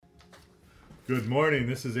Good morning.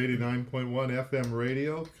 This is 89.1 FM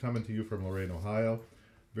radio coming to you from Lorain, Ohio.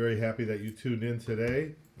 Very happy that you tuned in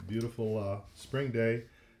today. Beautiful spring day,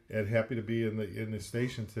 and happy to be in the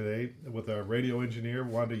station today with our radio engineer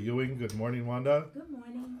Wanda Ewing. Good morning, Wanda. Good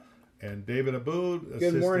morning. And David Aboud. Good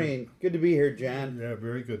assistant. morning. Good to be here, John. Yeah,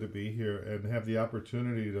 very good to be here and have the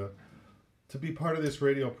opportunity to be part of this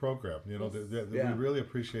radio program. You know, Yeah. we really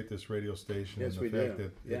appreciate this radio station Yes, and we the fact do.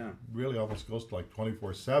 that it really almost goes to like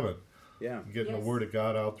 24/7. Yeah. Getting Yes. the word of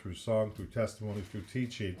God out through song, through testimony, through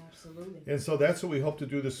teaching. Absolutely. And so that's what we hope to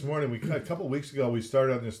do this morning. A couple of weeks ago, we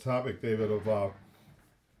started on this topic, David, of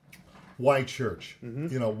why church. Mm-hmm.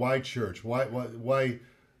 You know, why church? Why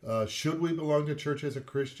should we belong to church as a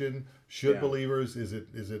Christian? Should Yeah. believers? Is it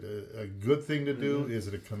a good thing to do? Mm-hmm. Is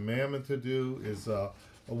it a commandment to do?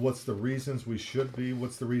 What's the reasons we should be?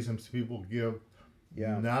 What's the reasons people give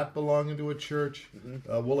not belonging to a church?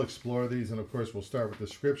 Mm-hmm. We'll explore these, and of course, we'll start with the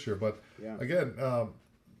scripture. But again,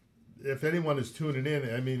 if anyone is tuning in,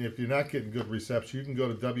 I mean, if you're not getting good reception, you can go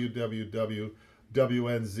to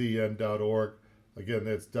www.wnzn.org. Again,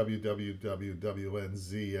 that's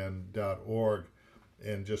www.wnzn.org,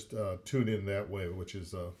 and just tune in that way, which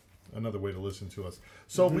is another way to listen to us.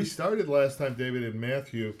 So we started last time, David, in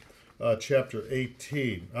Matthew chapter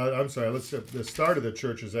 18. I'm sorry, the start of the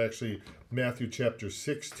church is actually Matthew chapter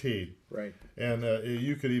 16. Right. And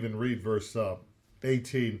you could even read verse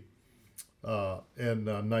 18 and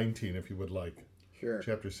 19 if you would like. Sure.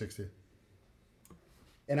 Chapter 16.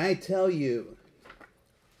 And I tell you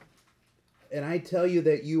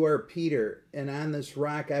that you are Peter, and on this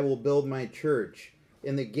rock I will build my church,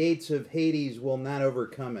 and the gates of Hades will not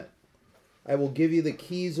overcome it. I will give you the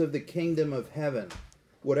keys of the kingdom of heaven.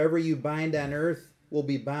 Whatever you bind on earth will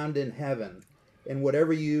be bound in heaven, and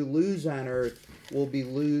whatever you loose on earth will be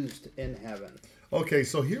loosed in heaven. Okay,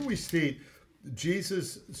 so here we see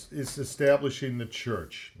Jesus is establishing the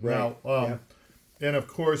church. Right. Now, and of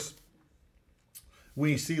course,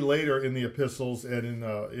 we see later in the epistles and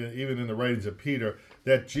even in the writings of Peter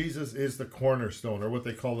that Jesus is the cornerstone, or what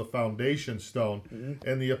they call the foundation stone,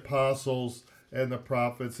 and the apostles and the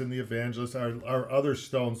prophets and the evangelists are other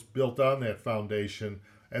stones built on that foundation.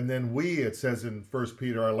 And then we, it says in 1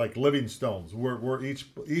 Peter, are like living stones. We're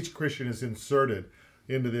each Christian is inserted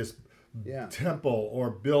into this temple or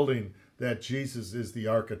building that Jesus is the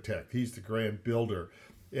architect. He's the grand builder.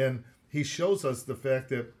 And he shows us the fact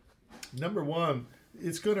that, number one,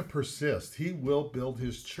 it's going to persist. He will build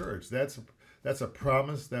his church. That's a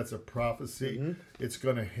promise. That's a prophecy. It's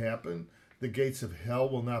going to happen. The gates of hell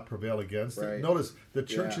will not prevail against it. Notice the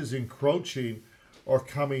church is encroaching or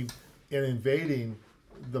coming and invading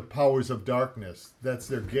the powers of darkness. That's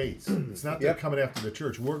their gates. It's not they're coming after the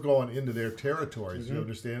church. We're going into their territories, you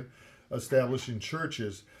understand? Establishing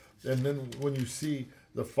churches. And then when you see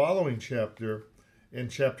the following chapter, in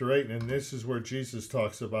chapter 8, and this is where Jesus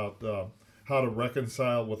talks about how to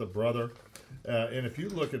reconcile with a brother. And if you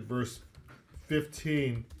look at verse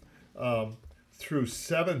 15 through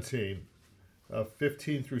 17,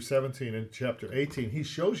 15 through 17 in chapter 18, he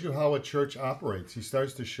shows you how a church operates. He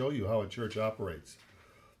starts to show you how a church operates.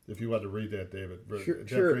 If you want to read that, David.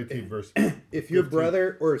 Chapter 18, verse If your 15.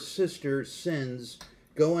 brother or sister sins,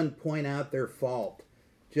 go and point out their fault,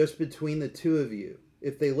 just between the two of you.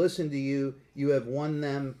 If they listen to you, you have won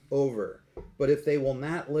them over. But if they will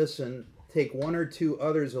not listen, take one or two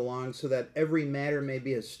others along, so that every matter may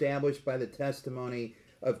be established by the testimony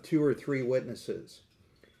of 2 or 3 witnesses.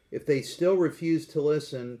 If they still refuse to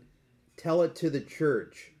listen, tell it to the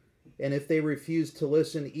church. And if they refuse to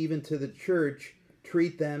listen even to the church,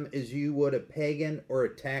 treat them as you would a pagan or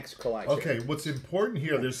a tax collector. Okay, what's important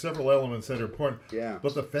here, there's several elements that are important. Yeah.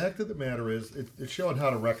 But the fact of the matter is, it's showing how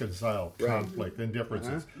to reconcile conflict and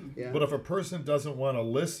differences. Yeah. But if a person doesn't want to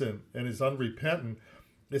listen and is unrepentant,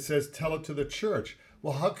 it says tell it to the church.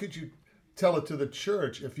 Well, how could you tell it to the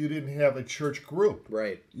church if you didn't have a church group?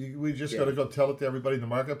 Right. We just got to go tell it to everybody in the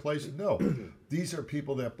marketplace? No. These are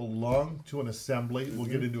people that belong to an assembly. We'll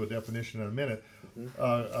get into a definition in a minute.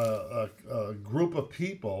 A group of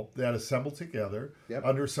people that assemble together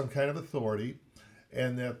under some kind of authority,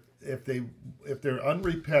 and that if they're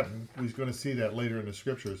unrepentant, we're going to see that later in the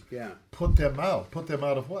scriptures. Put them out. Put them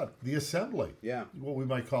out of what? The assembly. What we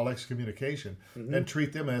might call excommunication, and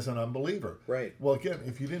treat them as an unbeliever. Right. Well, again,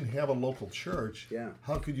 if you didn't have a local church,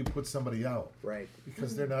 how could you put somebody out? Right.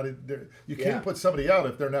 Because they're not in. You can't put somebody out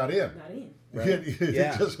if they're not in. Not in. Right.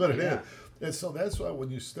 It's just what it is. And so that's why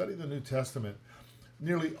when you study the New Testament,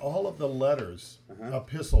 nearly all of the letters,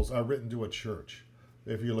 epistles, are written to a church.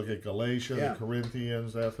 If you look at Galatia, the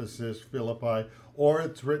Corinthians, Ephesus, Philippi, or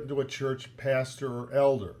it's written to a church pastor or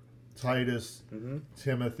elder, Titus,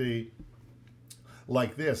 Timothy,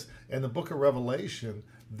 like this. And the book of Revelation,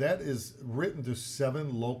 that is written to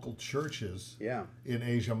 7 local churches Yeah. in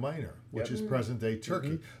Asia Minor, which Yep. is present-day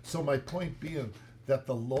Turkey. So my point being that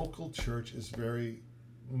the local church is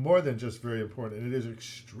more than just very important. It is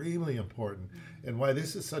extremely important. And why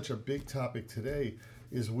this is such a big topic today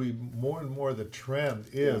is more and more the trend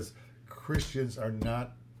is Christians are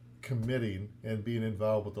not committing and being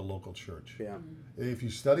involved with the local church. Yeah. If you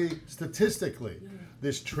study statistically,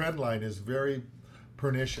 this trend line is very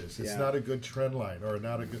pernicious. It's Yeah. not a good trend line, or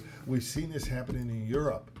not a good. We've seen this happening in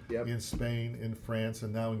Europe, Yep. in Spain, in France,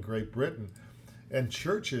 and now in Great Britain. And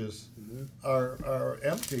churches are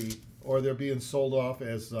empty, or they're being sold off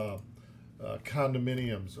as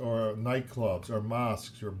condominiums or nightclubs or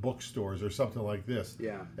mosques or bookstores or something like this.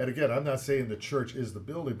 Yeah. And again, I'm not saying the church is the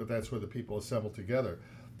building, but that's where the people assemble together.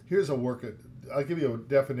 Here's I'll give you a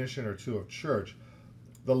definition or two of church.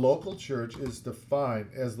 The local church is defined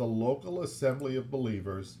as the local assembly of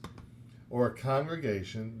believers or a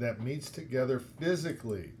congregation that meets together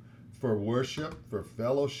physically for worship, for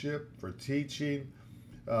fellowship, for teaching,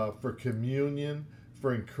 for communion,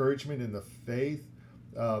 for encouragement in the faith,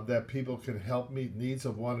 that people can help meet needs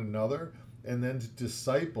of one another, and then to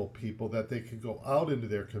disciple people that they can go out into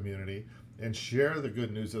their community and share the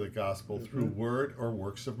good news of the gospel through word or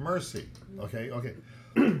works of mercy. Okay.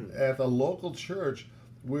 At the local church,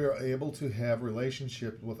 we're able to have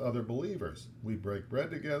relationships with other believers. We break bread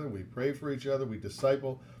together, we pray for each other, we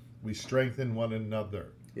disciple, we strengthen one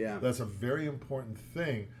another. Yeah. That's a very important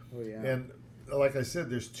thing. Oh, yeah. And like I said,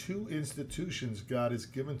 there's 2 institutions God has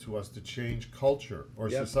given to us to change culture or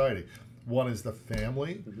Yep. society. One is the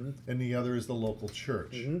family, and the other is the local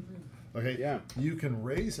church. Okay? Yeah. You can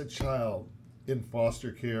raise a child in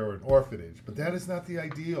foster care or an orphanage, but that is not the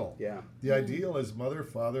ideal. Yeah. The ideal is mother,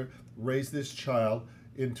 father, raise this child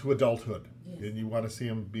into adulthood. Yes. And you want to see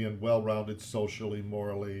him being well-rounded socially,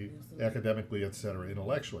 morally, academically, etc.,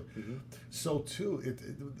 intellectually. So too,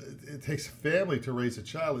 it takes a family to raise a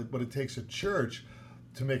child, but it takes a church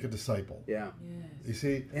to make a disciple. Yeah. You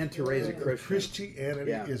see, And to raise a Christian.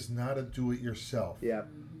 Christianity Yeah. is not a do-it-yourself. Yeah.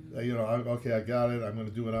 I got it. I'm going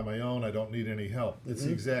to do it on my own. I don't need any help. It's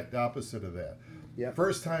the exact opposite of that. Yep.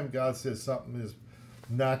 First time God says something is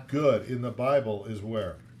not good in the Bible is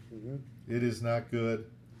where? It is not good.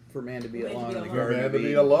 For man to be For man to alone be in the alone. Garden For man of to be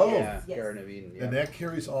Eden. alone. Yeah. Yes. Garden of Eden. Yeah. And that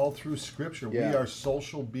carries all through Scripture. Yeah. We are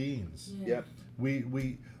social beings. Yep. We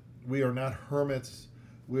are not hermits.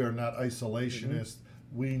 We are not isolationists.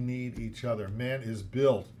 We need each other. Man is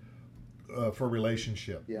built for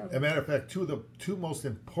relationship. Yeah. As a matter of fact, the two most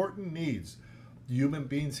important needs human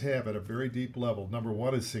beings have at a very deep level. Number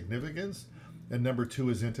 1 is significance, and number 2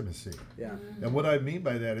 is intimacy. Yeah. And what I mean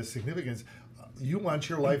by that is significance. You want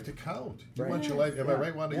your life to count. You want your life. Am I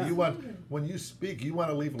right, Wanda? Yeah. You want, when you speak, you want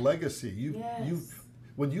to leave legacy.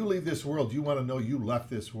 When you leave this world, you want to know you left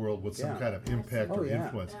this world with some Yeah. kind of impact Oh, or yeah.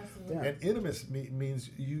 influence. Absolutely. Yeah. And intimacy means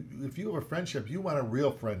if you have a friendship, you want a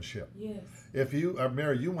real friendship. Yes. If you are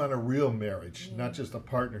married, you want a real marriage, not just a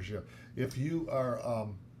partnership. If you are,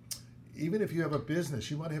 even if you have a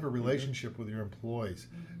business, you want to have a relationship with your employees.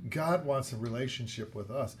 God wants a relationship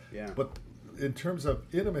with us. Yeah. But in terms of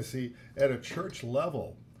intimacy at a church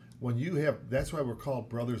level, when you have, that's why we're called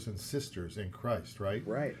brothers and sisters in Christ, right?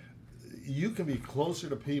 Right. You can be closer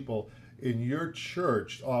to people in your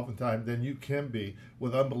church oftentimes than you can be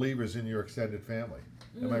with unbelievers in your extended family.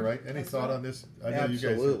 Am I right? Any That's thought right. on this? I know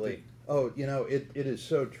Absolutely. Oh, it is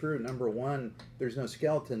so true. Number 1, there's no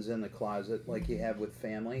skeletons in the closet like you have with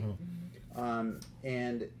family.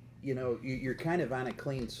 And, you're kind of on a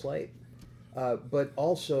clean slate. But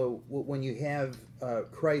also, when you have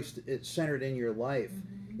Christ centered in your life,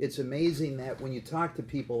 it's amazing that when you talk to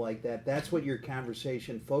people like that, that's what your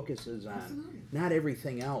conversation focuses on. Absolutely. Not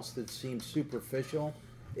everything else that seems superficial.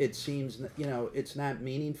 It seems, it's not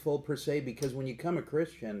meaningful per se, because when you become a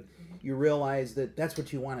Christian, you realize that that's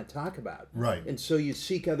what you want to talk about. Right. And so you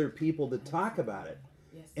seek other people to talk about it.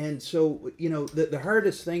 Yes. And so, the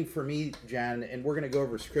hardest thing for me, John, and we're going to go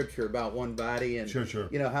over scripture about one body and, Sure.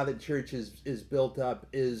 how the church is built up,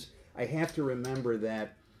 is I have to remember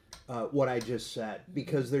that what I just said,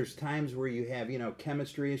 because there's times where you have,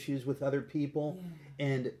 chemistry issues with other people.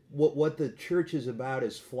 And what the church is about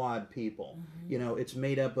is flawed people. It's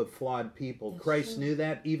made up of flawed people. Christ knew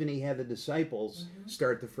that. Even he had the disciples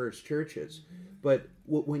start the first churches. But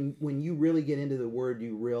when you really get into the Word,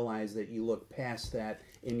 you realize that you look past that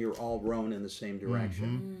and you're all rowing in the same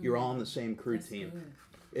direction. You're all in the same crew That's team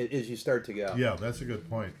good. as you start to go. Yeah, that's a good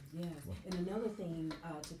point. Yes. And another thing,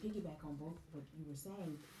 to piggyback on both what you were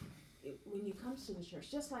saying, when you come to the church,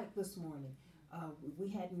 just like this morning, we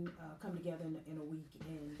hadn't come together in a week,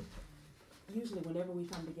 and usually whenever we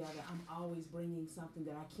come together, I'm always bringing something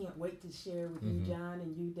that I can't wait to share with Mm-hmm. you, John,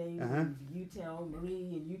 and you, David, and you tell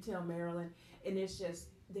Marie, and you tell Marilyn. And there's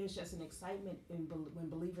just an excitement when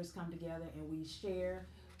believers come together and we share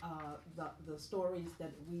the stories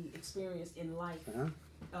that we experienced in life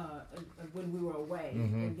when we were away,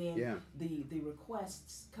 and then the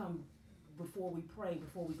requests come before we pray,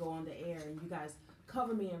 before we go on the air, and you guys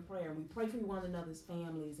cover me in prayer, and we pray for one another's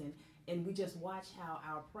families, and we just watch how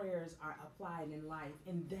our prayers are applied in life,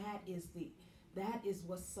 and that is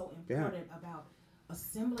what's so important about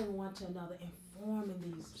assembling one to another and forming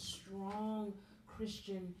these strong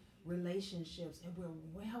Christian relationships, and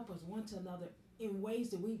we're helpers one to another in ways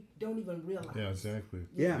that we don't even realize. Yeah, exactly.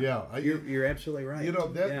 Yeah. Yeah, You're absolutely right.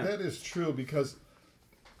 That is true because,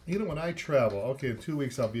 when I travel, okay, in 2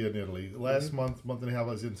 weeks I'll be in Italy. Last month and a half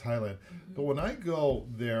I was in Thailand. But when I go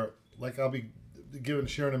there, like I'll be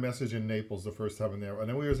sharing a message in Naples the first time in there, and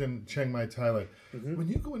then we was in Chiang Mai, Thailand. When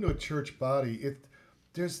you go into a church body,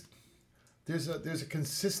 there's a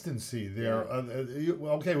consistency there.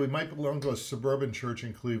 Okay, we might belong to a suburban church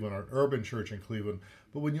in Cleveland or an urban church in Cleveland,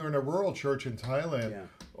 but when you're in a rural church in Thailand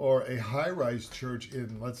or a high-rise church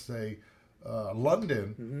in, let's say,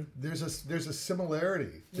 London, there's a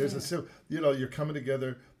similarity. You're coming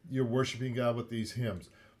together, you're worshiping God with these hymns.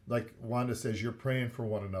 Like Wanda says, you're praying for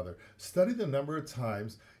one another. Study the number of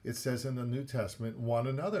times it says in the New Testament, one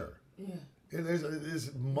another. Yeah.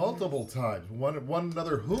 There's multiple times. One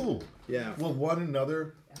another who? Yeah. Well, one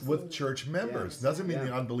another with church members. Doesn't mean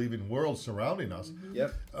the unbelieving world surrounding us.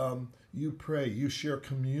 Yep. You pray. You share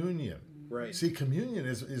communion. Right. See, communion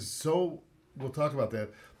is so. We'll talk about that.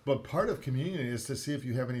 But part of communion is to see if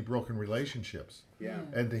you have any broken relationships. Yeah.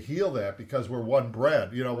 And to heal that, because we're one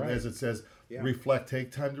bread. As it says, reflect.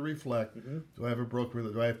 Take time to reflect. Do I have a broken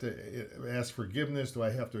relationship? Do I have to ask forgiveness? Do I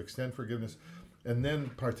have to extend forgiveness? And then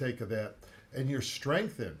partake of that. And you're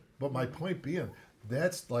strengthened. But my point being,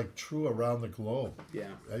 that's like true around the globe. Yeah.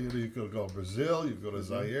 You could go to Brazil, you can go to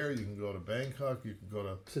Zaire, you can go to Bangkok, you can go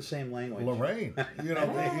to... It's the same language. Lorraine.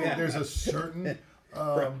 There's a certain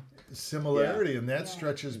similarity, and that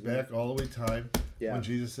stretches back all the way time when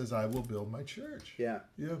Jesus says, I will build my church. Yeah.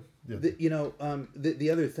 Yeah. The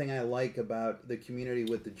other thing I like about the community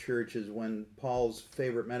with the church is when Paul's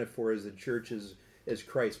favorite metaphor is the church is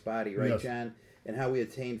Christ's body, right, John? And how we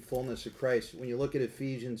attain fullness of Christ. When you look at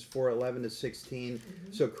Ephesians 4:11-16,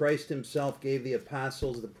 so Christ himself gave the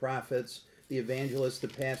apostles, the prophets, the evangelists, the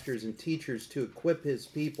pastors, and teachers to equip his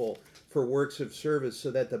people for works of service so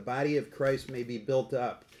that the body of Christ may be built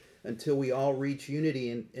up until we all reach unity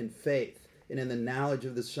in faith and in the knowledge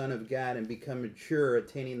of the Son of God and become mature,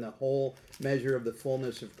 attaining the whole measure of the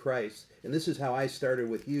fullness of Christ. And this is how I started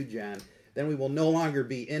with you, John. Then we will no longer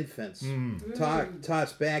be infants,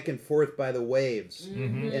 tossed back and forth by the waves,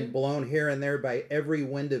 and blown here and there by every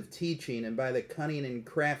wind of teaching, and by the cunning and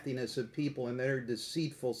craftiness of people and their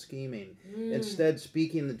deceitful scheming. Instead,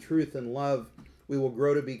 speaking the truth in love, we will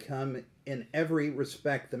grow to become, in every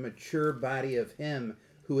respect, the mature body of him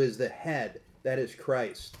who is the head, that is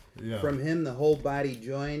Christ. Yeah. From him, the whole body,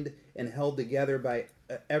 joined and held together by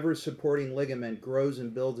ever-supporting ligament, grows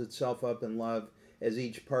and builds itself up in love, as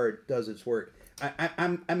each part does its work.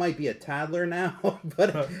 I might be a toddler now,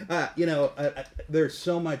 but there's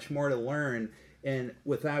so much more to learn. And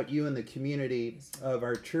without you and the community of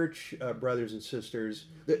our church brothers and sisters,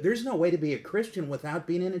 there's no way to be a Christian without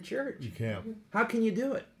being in a church. You can't. How can you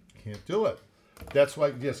do it? Can't do it. That's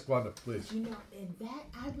why, yes, Wanda, please. And that,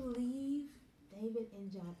 I believe, David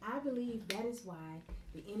and John, I believe that is why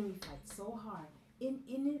the enemy fights so hard. Isn't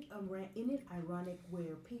it ironic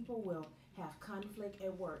where people will have conflict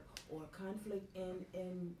at work or conflict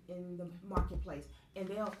in the marketplace, and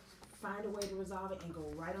they'll find a way to resolve it and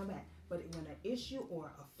go right on back. But when an issue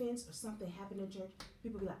or offense or something happened in church,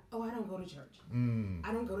 people be like, oh, I don't go to church.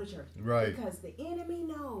 I don't go to church. Right. Because the enemy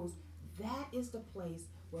knows that is the place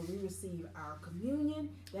where we receive our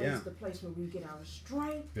communion. That is the place where we get our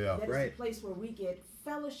strength. Yeah. That is the place where we get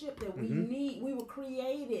fellowship that we need. We were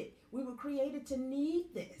created to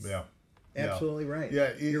need this. Yeah. Absolutely right.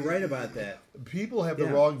 Yeah, you're right about that. People have the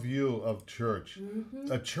wrong view of church.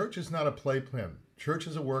 A church is not a playpen. Church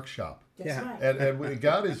is a workshop. That's right. And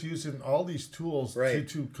God is using all these tools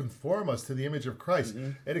to conform us to the image of Christ.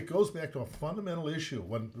 And it goes back to a fundamental issue.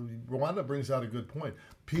 When Rwanda brings out a good point.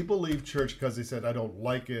 People leave church because they said, I don't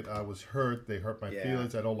like it. I was hurt. They hurt my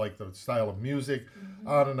feelings. I don't like the style of music.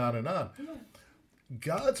 On and on and on. Yeah.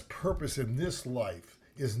 God's purpose in this life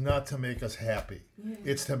is not to make us happy.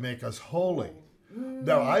 It's to make us holy.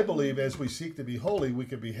 Now, I believe as we seek to be holy, we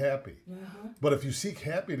can be happy. But if you seek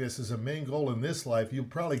happiness as a main goal in this life, you'll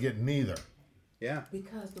probably get neither. Yeah.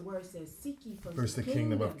 Because the word says, seek ye First the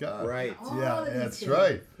kingdom of God. Right. All Yeah, of these that's things.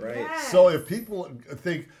 right. Right. Yes. So if people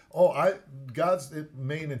think, oh, God's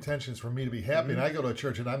main intention is for me to be happy, and I go to a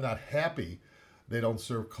church and I'm not happy, they don't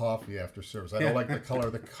serve coffee after service. I don't like the color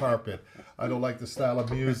of the carpet. I don't like the style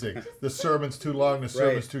of music. The sermon's too long, the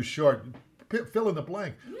sermon's too short. Fill in the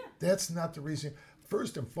blank. Yeah. That's not the reason.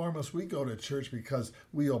 First and foremost, we go to church because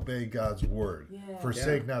we obey God's word. Yeah.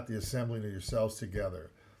 Forsake not the assembling of yourselves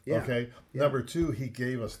together. Yeah. Okay? Yeah. Number 2, he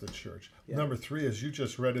gave us the church. Yeah. Number 3, as you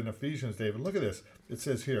just read in Ephesians, David, look at this. It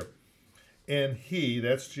says here, and he,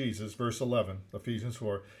 that's Jesus, verse 11, Ephesians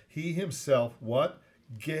 4, he himself, what?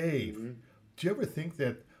 Gave. Mm-hmm. Do you ever think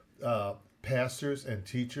that pastors and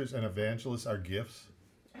teachers and evangelists are gifts?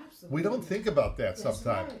 Absolutely. We don't think about that That's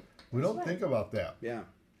sometimes. right. We That's don't right. think about that. Yeah.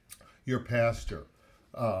 Your pastor,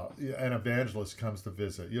 an evangelist comes to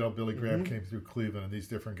visit. You know, Billy Graham came through Cleveland and these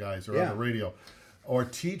different guys are on Yeah. the radio. Or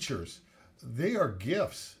teachers, they are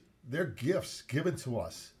gifts. They're gifts given to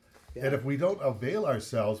us. Yeah. And if we don't avail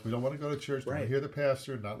ourselves, we don't want to go to church, don't Right. hear the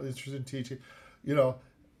pastor, not interested in teaching, you know,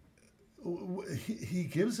 he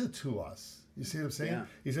gives it to us. You see what I'm saying? Yeah.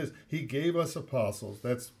 He says he gave us apostles.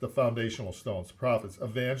 That's the foundational stones. Prophets,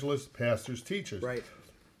 evangelists, pastors, teachers. Right.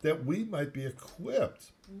 That we might be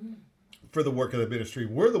equipped for the work of the ministry.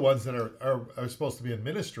 We're the ones that are supposed to be in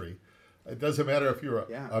ministry. It doesn't matter if you're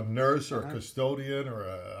a nurse or a custodian or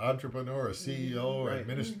an entrepreneur or a CEO or Right. a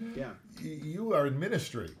minister. Yeah. You are in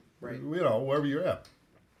ministry. Right. You know, wherever you're at.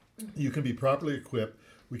 You can be properly equipped.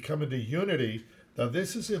 We come into unity. Now,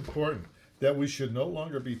 this is important, that we should no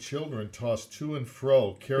longer be children tossed to and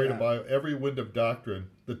fro, carried Yeah. by every wind of doctrine,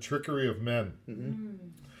 the trickery of men,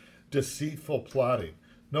 deceitful plotting.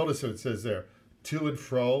 Notice what it says there, to and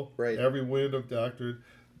fro, Right. every wind of doctrine.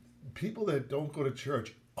 People that don't go to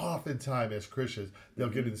church, oftentimes as Christians, they'll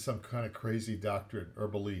get into some kind of crazy doctrine or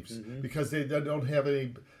beliefs because they don't have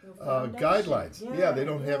any foundation. guidelines. Yeah, they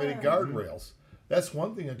don't have any Yeah. guardrails. That's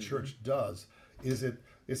one thing a church does. Is it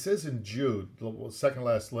says in Jude, the second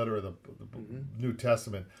last letter of the New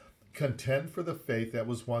Testament, contend for the faith that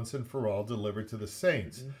was once and for all delivered to the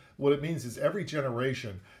saints. What it means is every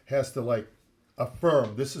generation has to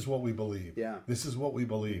affirm this is what we believe. Yeah. This is what we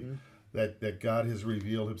believe. That God has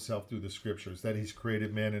revealed himself through the scriptures, that he's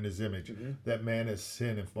created man in his image, that man has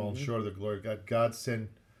sinned and fallen short of the glory of God. God's sin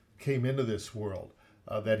came into this world,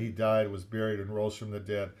 that he died, was buried, and rose from the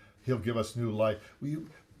dead. He'll give us new life.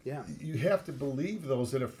 Yeah. You have to believe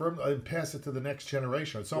those and affirm and pass it to the next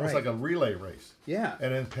generation. It's almost Right. like a relay race. Yeah.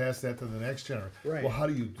 And then pass that to the next generation. Right. Well, how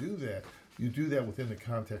do you do that? You do that within the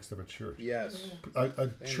context of a church. Yes. A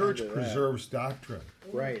church to that. preserves doctrine.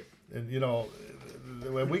 Right. And,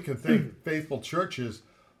 when we can think faithful churches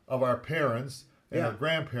of our parents and our Yeah.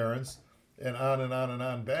 grandparents and on and on and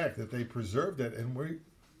on back, that they preserved it, and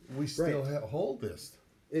we still Right. hold this.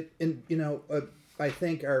 I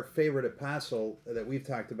think our favorite apostle that we've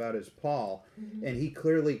talked about is Paul, and he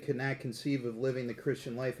clearly could not conceive of living the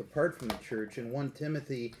Christian life apart from the church. In 1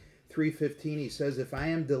 Timothy 3:15, he says, "If I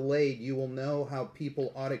am delayed, you will know how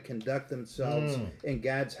people ought to conduct themselves in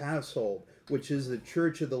God's household, which is the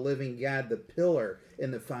church of the living God, the pillar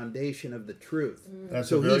and the foundation of the truth." That's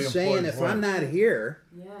So a very he's saying, important if point. I'm not here,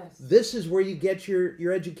 Yes. this is where you get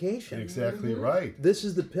your education. Exactly right. This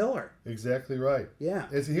is the pillar. Exactly right. Yeah.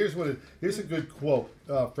 Here's a good quote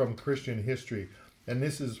from Christian history, and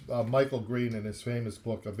this is Michael Green in his famous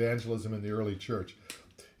book Evangelism in the Early Church.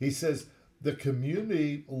 He says the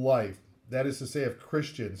community life, that is to say, of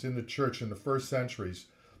Christians in the church in the first centuries,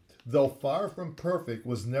 though far from perfect,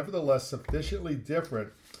 was nevertheless sufficiently different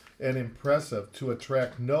and impressive to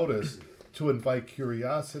attract notice, to invite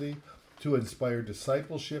curiosity, to inspire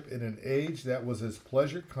discipleship in an age that was as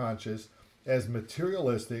pleasure conscious, as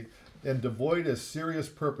materialistic, and devoid of serious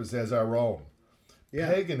purpose as our own.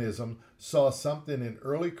 Yeah. Paganism saw something in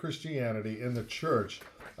early Christianity in the church,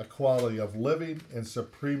 a quality of living and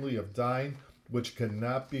supremely of dying, which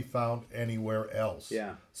cannot be found anywhere else.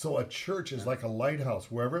 Yeah. So a church is like a lighthouse,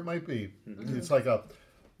 wherever it might be. It's like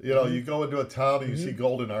you go into a town and you see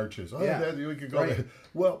golden arches. Oh, Yeah. you can go Right. there.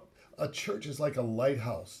 Well, a church is like a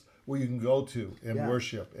lighthouse where you can go to and Yeah.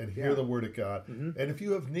 worship and hear Yeah. the word of God. And if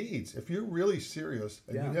you have needs, if you're really serious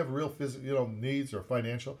and Yeah. you have real physical, needs or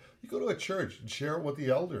financial, you go to a church and share it with the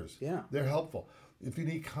elders. Yeah. They're helpful. If you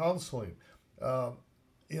need counseling,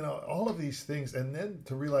 all of these things, and then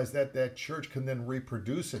to realize that that church can then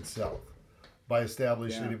reproduce itself by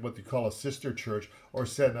establishing Yeah. what you call a sister church or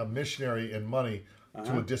send a missionary and money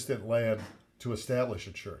to a distant land to establish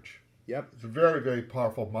a church. Yep. It's a very, very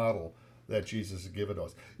powerful model that Jesus has given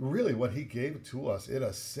us. Really, what he gave to us, in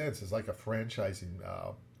a sense, is like a franchising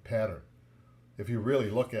pattern. if you really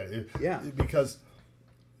look at it. Yeah. Because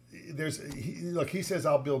he says,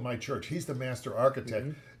 I'll build my church. He's the master architect.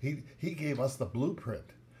 He gave us the blueprint.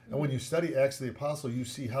 And when you study Acts of the Apostle, you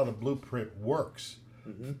see how the blueprint works.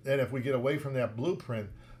 And if we get away from that blueprint,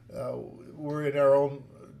 we're in our own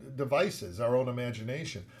devices, our own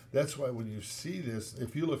imagination. That's why when you see this,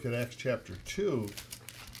 if you look at Acts chapter 2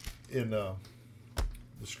 in the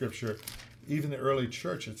scripture, even the early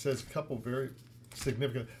church, it says a couple very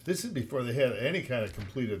significant. This is before they had any kind of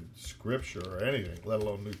completed scripture or anything, let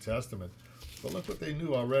alone New Testament. But look what they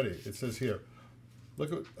knew already. It says here,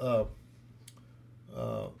 look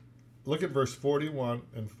at verse 41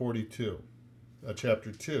 and 42,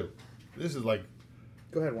 chapter 2. This is like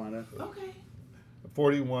Go ahead, Wanda. Okay.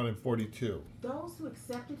 41 and 42. Those who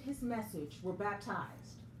accepted his message were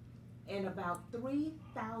baptized, and about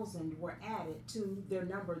 3,000 were added to their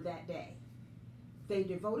number that day. They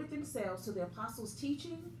devoted themselves to the apostles'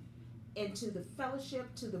 teaching and to the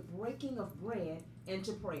fellowship, to the breaking of bread, and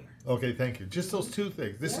to prayer. Okay, thank you. Just those two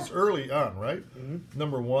things. This is early on, right?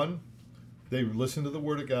 Number one, they listened to the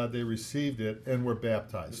word of God, they received it, and were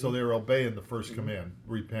baptized. So they were obeying the first command,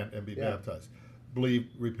 repent and be baptized. Believe,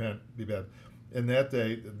 repent, be baptized. And that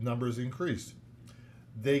day, the numbers increased.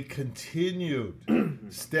 They continued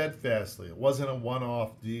steadfastly. It wasn't a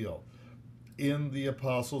one-off deal. In the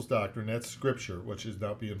apostles' doctrine, that's scripture, which is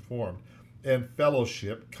now being formed, and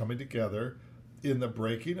fellowship, coming together in the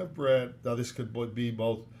breaking of bread. Now, this could be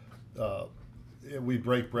both, we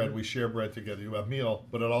break bread, we share bread together, you have a meal,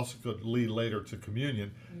 but it also could lead later to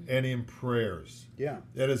communion, and in prayers. Yeah.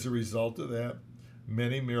 And as a result of that,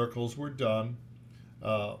 many miracles were done.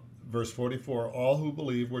 Verse 44, all who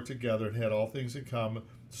believed were together and had all things in common,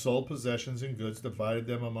 sold possessions and goods, divided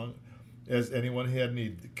them among as anyone had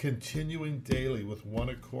need, continuing daily with one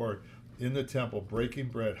accord in the temple, breaking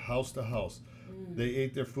bread house to house. They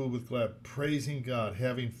ate their food with glad, praising God,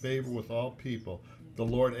 having favor with all people. The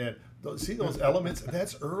Lord see those elements?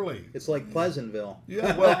 That's early. It's like Pleasantville.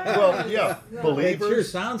 Yeah, well, yeah. It sure Believers,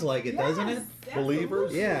 sounds like it, doesn't it?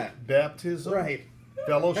 believers, Yeah. baptism, Right.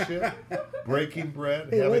 fellowship, breaking bread,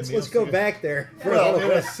 Hey, having let's meals go together. back there. for a Well,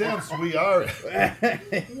 little in a bit. sense, we are.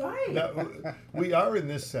 Right. No, we are in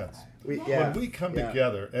this sense. Yeah. When we come Yeah.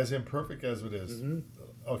 together, as imperfect as it is,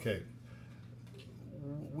 okay,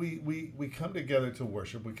 we come together to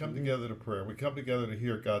worship. We come together to prayer. We come together to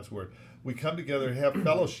hear God's word. We come together to have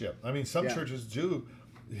fellowship. I mean, some Yeah. churches do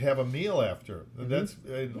have a meal after. And that's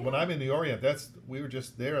when I'm in the Orient. We were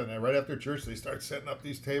just there, and then right after church, they start setting up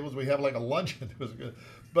these tables. We have like a luncheon. It was good,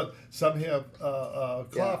 but some have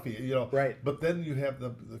coffee. You know, Right. But then you have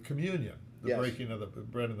the communion, the Yes. breaking of the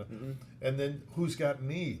bread, and then who's got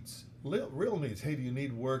needs, real needs. Hey, do you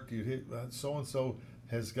need work? Do you so and so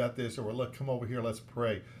has got this, or look, come over here, let's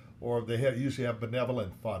pray. Or they usually have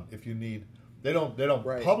benevolent fund if you need. They don't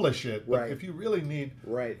Right. publish it, but Right. if you really need,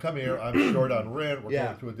 Right. come here. I'm short on rent. We're Yeah.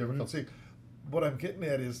 going to a difficult seat. What I'm getting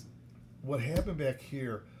at is what happened back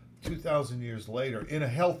here 2,000 years later in a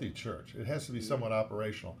healthy church. It has to be somewhat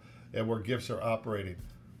operational, and where gifts are operating.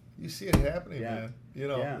 You see it happening, Yeah. man. You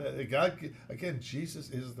know, Yeah. God, again,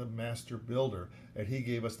 Jesus is the master builder, and he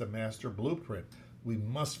gave us the master blueprint. We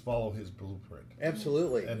must follow his blueprint.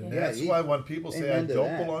 Absolutely. And Yeah, that's he- why when people say, I amen to don't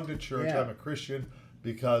that. belong to church, Yeah. I'm a Christian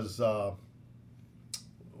because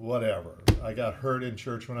whatever. I got hurt in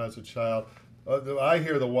church when I was a child. I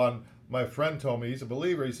hear the one, my friend told me, he's a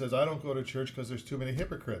believer, he says, I don't go to church because there's too many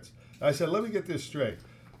hypocrites. I said, let me get this straight.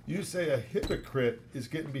 You say a hypocrite is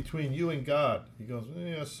getting between you and God. He goes,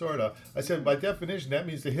 yeah, sort of. I said, by definition, that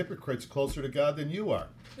means the hypocrite's closer to God than you are.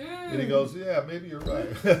 And he goes, yeah, maybe you're right.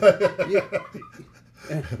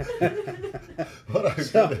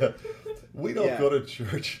 We don't Yeah. go to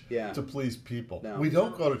church Yeah. to please people. No. We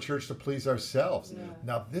don't go to church to please ourselves. No.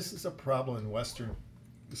 Now, this is a problem in Western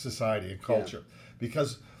society and culture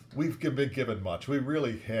because we've been given much. We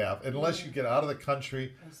really have. Unless you get out of the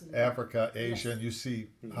country, Absolutely. Africa, Asia, Yes. and you see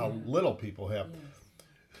how little people have. Yes.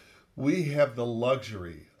 We have the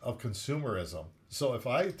luxury of consumerism. So if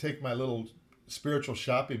I take my little spiritual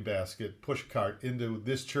shopping basket push cart into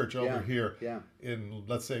this church over Yeah. here Yeah. in,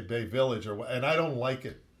 let's say, Bay Village, and I don't like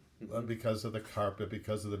it because of the carpet,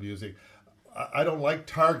 because of the music. I don't like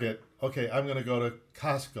Target. Okay, I'm going to go to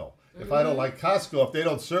Costco. If I don't like Costco, if they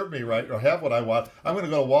don't serve me right or have what I want, I'm going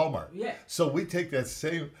to go to Walmart. Yeah. So we take that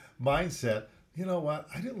same mindset. You know what?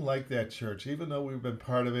 I didn't like that church, even though we've been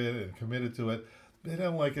part of it and committed to it. They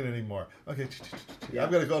don't like it anymore. Okay, Yeah.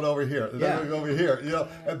 I'm going to go over here. And Yeah. I'm going to go over here. You know,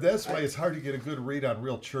 and that's why it's hard to get a good read on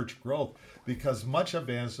real church growth because much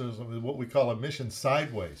evangelism is what we call a mission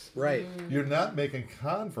sideways. Right. You're not making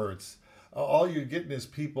converts. All you're getting is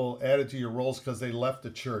people added to your rolls because they left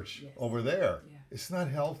the church Yes. over there. Yeah. It's not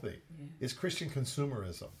healthy. It's Christian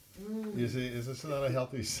consumerism. Is this not a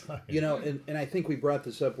healthy sign? You know, and I think we brought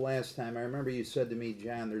this up last time. I remember you said to me,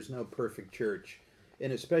 John, there's no perfect church.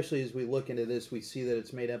 And especially as we look into this, we see that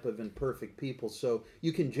it's made up of imperfect people. So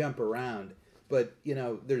you can jump around, but, you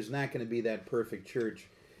know, there's not going to be that perfect church.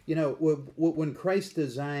 You know, when Christ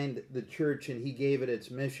designed the church and he gave it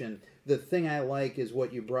its mission, the thing I like is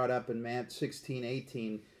what you brought up in Matt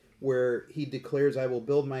 16:18, where he declares, I will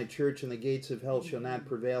build my church and the gates of hell shall not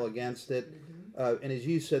prevail against it. And as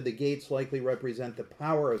you said, the gates likely represent the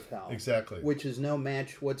power of hell. Exactly. Which is no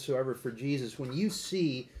match whatsoever for Jesus. When you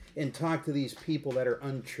see and talk to these people that are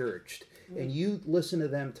unchurched, and you listen to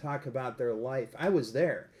them talk about their life, I was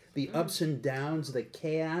there. The ups and downs, the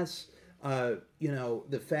chaos, you know,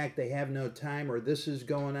 the fact they have no time, or this is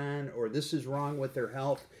going on, or this is wrong with their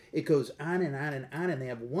health. It goes on and on and on, and they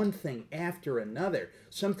have one thing after another.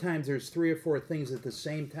 Sometimes there's 3 or 4 things at the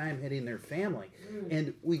same time hitting their family.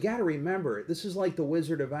 And we got to remember, this is like the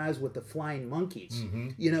Wizard of Oz with the flying monkeys.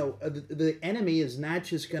 You know, the enemy is not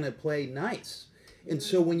just going to play nice. And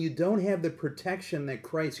so when you don't have the protection that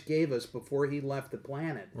Christ gave us before he left the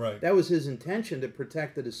planet, that was his intention, to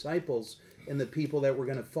protect the disciples and the people that were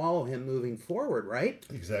going to follow him moving forward, right?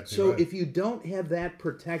 Exactly. So if you don't have that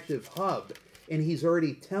protective hub, and he's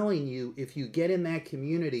already telling you, if you get in that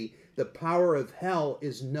community, the power of hell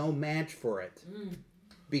is no match for it.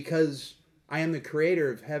 Because I am the creator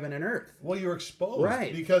of heaven and earth. Well, you're exposed.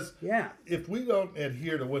 Right. Because if we don't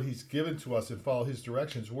adhere to what he's given to us and follow his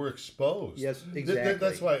directions, we're exposed. Yes, exactly.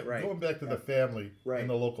 That's why, going back to the family in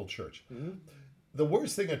the local church, the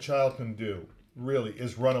worst thing a child can do, really,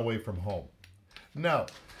 is run away from home. Now,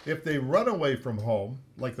 if they run away from home,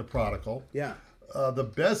 like the prodigal,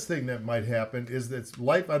 the best thing that might happen is that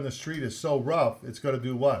life on the street is so rough, it's going to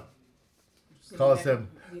do what? Cause him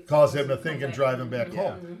to think and drive him back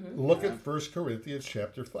home. Look at 1 Corinthians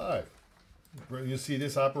chapter 5. You see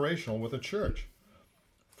this operational with a church.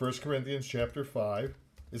 1 Corinthians chapter 5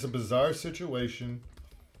 is a bizarre situation,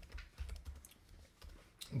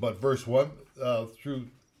 but verse 1 through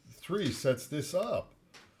 3 sets this up.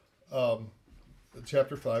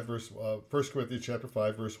 Chapter 5, 1 Corinthians chapter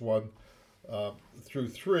 5, verse 1 through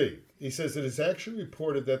 3. He says, it is actually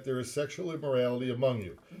reported that there is sexual immorality among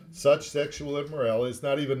you. Such sexual immorality is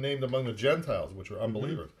not even named among the Gentiles, which are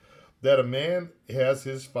unbelievers. That a man has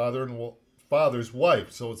his father's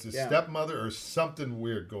wife. So it's his stepmother or something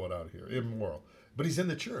weird going on here, immoral. But he's in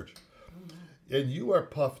the church. And you are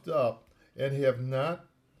puffed up and have not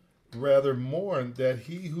rather mourned that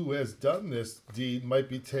he who has done this deed might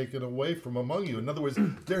be taken away from among you. In other words,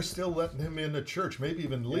 they're still letting him in the church, maybe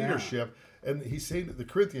even leadership. And he's saying that the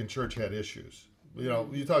Corinthian church had issues. You know,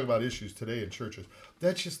 you talk about issues today in churches.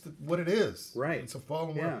 That's just what it is. Right. It's a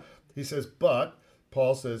fallen world. He says, but,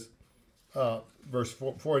 Paul says, verse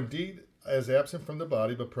 4, for indeed, as absent from the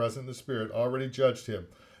body, but present in the spirit, already judged him.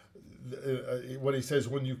 When he says,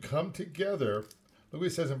 when you come together, look what he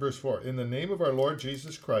says in verse 4, in the name of our Lord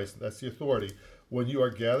Jesus Christ, that's the authority, when you are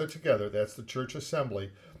gathered together, that's the church assembly,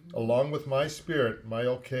 along with my spirit, my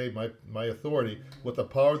authority, with the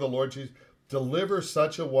power of the Lord Jesus, deliver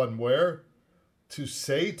such a one where? To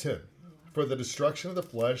Satan, for the destruction of the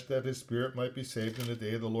flesh, that his spirit might be saved in the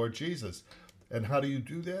day of the Lord Jesus. And how do you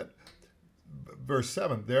do that? Verse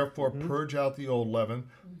 7, therefore purge out the old leaven,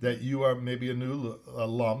 that you are maybe a new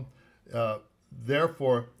lump.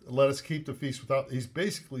 Therefore, let us keep the feast without. He's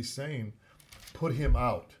basically saying, put him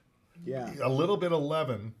out. A little bit of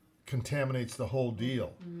leaven contaminates the whole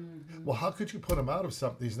deal. Well, how could you put him out of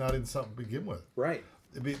something he's not in something to begin with? Right.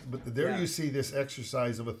 But there you see this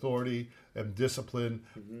exercise of authority and discipline.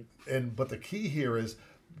 But the key here is,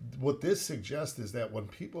 what this suggests is that when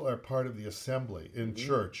people are part of the assembly in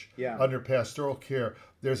church, under pastoral care,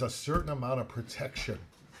 there's a certain amount of protection.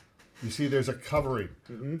 You see, there's a covering.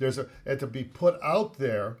 And to be put out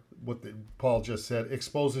there, Paul just said,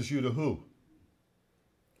 exposes you to who?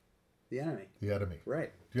 The enemy. The enemy.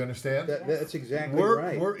 Right. Do you understand? That's exactly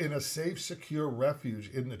right. We're in a safe, secure refuge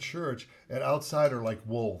in the church, and outside are like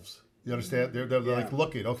wolves. You understand? They're like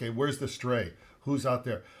looking, okay, where's the stray? Who's out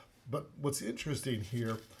there? But what's interesting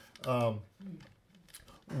here, and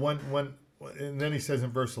then he says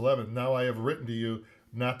in verse 11, now I have written to you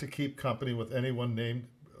not to keep company with anyone named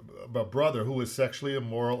a brother who is sexually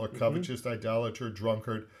immoral or covetous, idolater,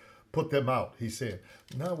 drunkard. Put them out, he's saying.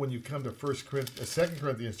 Now when you come to 2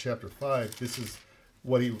 Corinthians chapter 5, this is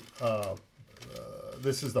what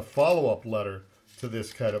this is the follow-up letter to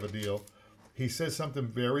this kind of a deal. He says something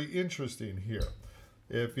very interesting here.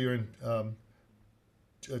 If you're in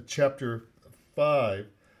chapter 5,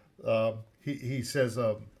 he says,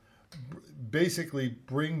 basically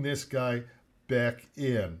bring this guy back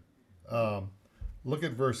in. Look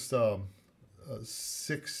at verse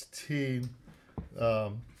 16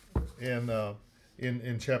 and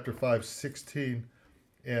in chapter 5, 16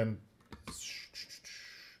 and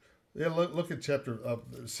look at chapter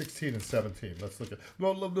 16 and 17. Let's look at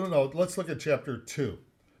let's look at chapter 2,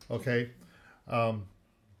 okay, and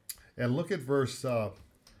look at verse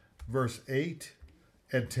 8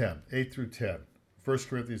 and 10, 8 through 10. 1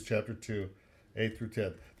 Corinthians chapter 2, 8 through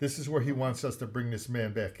 10. This is where he wants us to bring this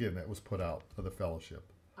man back in that was put out of the fellowship.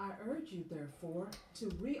 I urge you, therefore,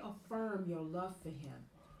 to reaffirm your love for him.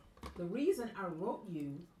 The reason I wrote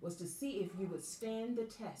you was to see if you would stand the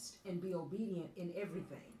test and be obedient in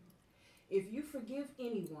everything. If you forgive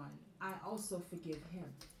anyone, I also forgive him.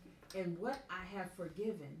 And what I have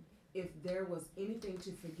forgiven, if there was anything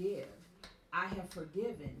to forgive, I have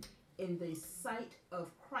forgiven in the sight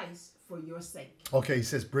of Christ for your sake. Okay, he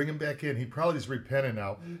says bring him back in. He probably is repenting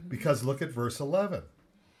now because look at verse 11.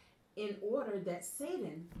 In order that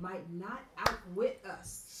Satan might not outwit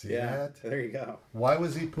us. See that? There you go. Why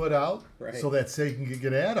was he put out? Right. So that Satan could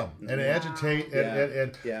get at him and agitate.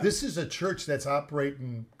 And this is a church that's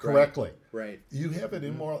operating correctly. Right. You have an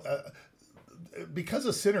immoral... because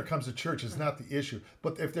a sinner comes to church is not the issue.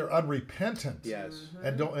 But if they're unrepentant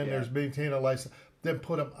and there's maintaining a lifestyle, then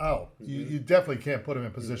put them out. You definitely can't put them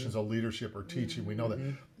in positions of leadership or teaching. We know that.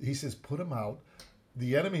 He says put them out.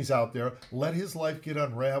 The enemy's out there. Let his life get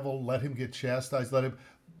unraveled. Let him get chastised.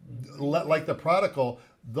 Like the prodigal,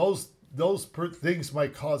 those things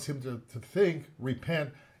might cause him to think,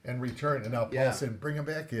 repent, and return. And now Paul said, bring him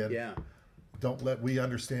back in. Yeah. We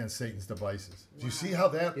understand Satan's devices. Do you see how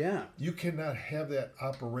that? Yeah. You cannot have that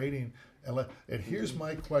operating. And here's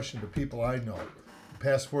my question to people I know. The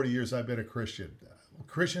past 40 years I've been a Christian.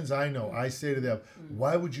 Christians I know, I say to them,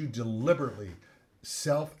 why would you deliberately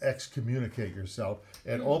self-excommunicate yourself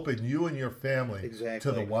and open you and your family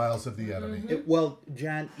to the wiles of the enemy? Well,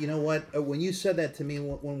 John, you know what? When you said that to me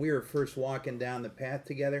when we were first walking down the path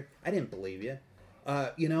together, I didn't believe you.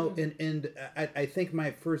 And I think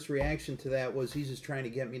my first reaction to that was he's just trying to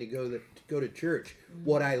get me to go to church.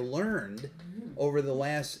 What I learned over the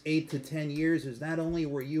last 8 to 10 years is not only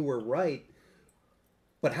were you right,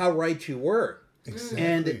 but how right you were.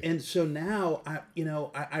 Exactly. And so now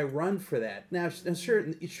I run for that. Now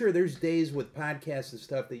sure there's days with podcasts and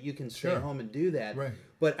stuff that you can stay home and do that. Right.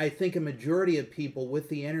 But I think a majority of people with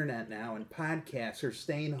the internet now and podcasts are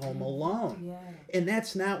staying home alone. Yeah. And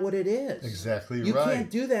that's not what it is. Exactly You right.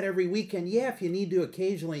 can't do that every weekend. Yeah, if you need to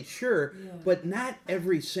occasionally, sure, but not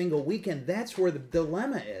every single weekend. That's where the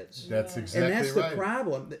dilemma is. That's exactly And that's right. the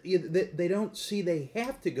problem. They don't see they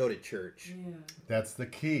have to go to church. Yeah. That's the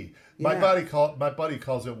key. Yeah. My buddy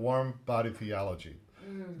calls it warm body theology.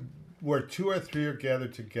 Where 2 or 3 are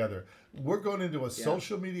gathered together. We're going into a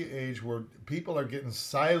social media age where people are getting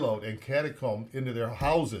siloed and catacombed into their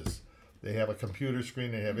houses. They have a computer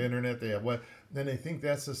screen, they have internet, they have what, then they think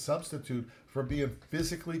that's a substitute for being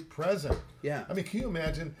physically present. Yeah. I mean, can you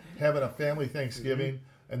imagine having a family Thanksgiving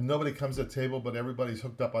and nobody comes to the table but everybody's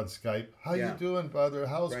hooked up on Skype? How you doing, brother?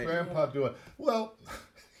 How's Grandpa doing? Well,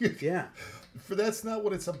 for that's not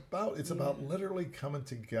what it's about. It's about literally coming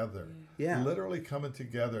together. Yeah. Literally coming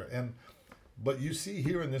together. But you see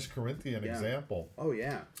here in this Corinthian example, Oh,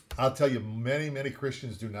 yeah. I'll tell you, many, many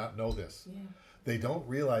Christians do not know this. Yeah. They don't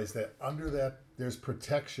realize that under that, there's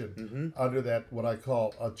protection under that, what I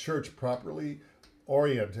call a church properly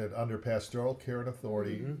oriented under pastoral care and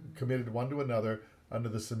authority, committed one to another under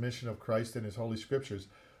the submission of Christ and his holy scriptures.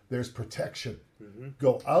 There's protection.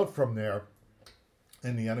 Go out from there,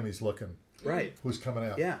 and the enemy's looking. Right. Who's coming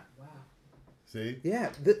out? Yeah. Wow. See?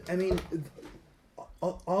 Yeah.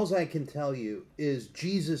 All I can tell you is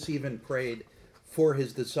Jesus even prayed for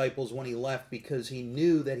his disciples when he left because he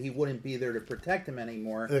knew that he wouldn't be there to protect them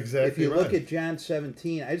anymore. Exactly. If you look right. at John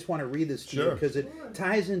 17, I just want to read this to you Sure. because it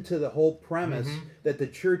ties into the whole premise that the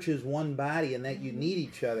church is one body and that you need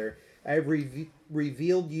each other. I have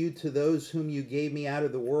revealed you to those whom you gave me out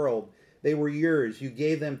of the world. They were yours. You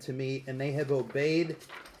gave them to me, and they have obeyed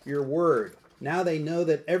your word. Now they know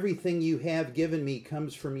that everything you have given me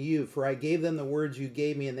comes from you, for I gave them the words you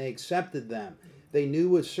gave me, and they accepted them. They knew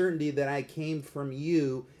with certainty that I came from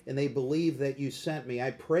you, and they believe that you sent me.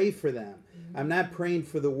 I pray for them. I'm not praying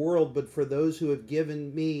for the world, but for those who have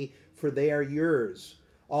given me, for they are yours.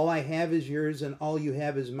 All I have is yours, and all you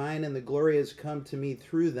have is mine, and the glory has come to me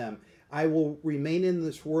through them. I will remain in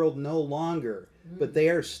this world no longer, but they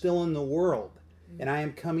are still in the world, and I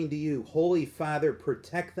am coming to you. Holy Father,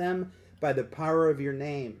 protect them by the power of your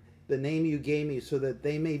name, the name you gave me, so that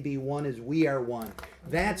they may be one as we are one.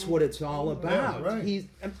 That's what it's all about. right.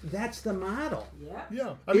 That's the model. Yeah.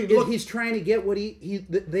 Yeah. I mean, look, He's trying to get what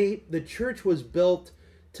the church was built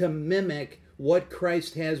to mimic what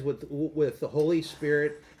Christ has with the Holy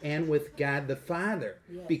Spirit and with God the Father,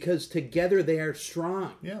 Yes. because together they are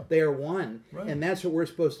strong. Yeah. They are one, Right. and that's what we're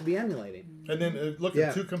supposed to be emulating. and then look Yeah.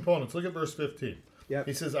 at two components. Look at verse 15. Yep.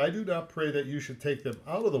 He says, I do not pray that you should take them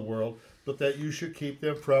out of the world, but that you should keep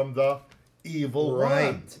them from the evil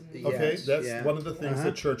Right. one. Okay, Yes. that's Yeah. one of the things Uh-huh.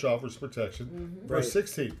 the church offers protection. Verse Right.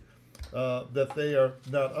 16, that they are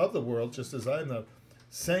not of the world, just as I am not.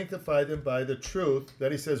 Sanctify them by the truth.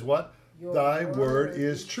 That he says, what? Your Thy word word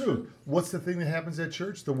is is truth. truth. What's the thing that happens at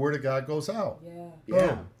church? The word of God goes out. Yeah.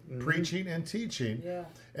 Yeah. Boom. Preaching and teaching. Yeah.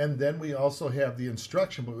 And then we also have the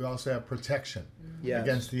instruction, but we also have protection Yes.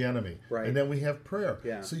 against the enemy. Right. And then we have prayer.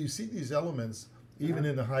 Yeah. So you see these elements even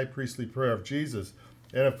in the high priestly prayer of Jesus.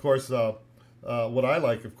 And of course, what I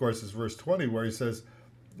like, of course, is verse 20, where he says,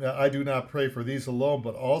 I do not pray for these alone,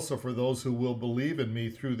 but also for those who will believe in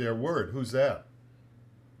me through their word. Who's that?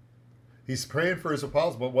 He's praying for his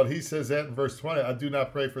apostles, but what he says that in verse 20, I do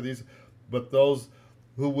not pray for these, but those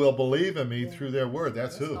who will believe in me through their word.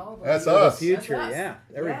 That's who? all the That's way. us. The future, That's us. yeah.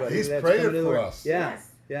 Everybody. He's that's praying coming to the for Lord. us. Yeah. Yes.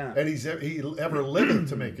 Yeah. And he ever living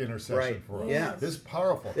to make intercession Right. for us. Yeah. This is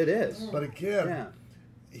powerful. It is. But again, Yeah.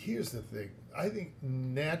 here's the thing. I think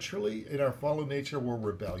naturally in our fallen nature we're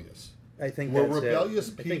rebellious. I think We're that's rebellious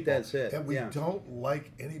it. people. I think that's it. And we yeah. don't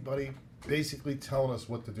like anybody basically telling us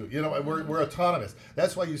what to do. You know, and we're autonomous.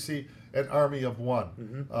 That's why you see an army of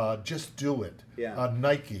one. Just do it. Yeah.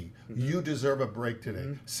 Nike. You deserve a break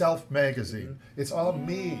today. Self Magazine. It's all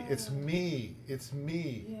me. It's me. It's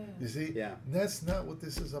me. Yeah. You see? Yeah. That's not what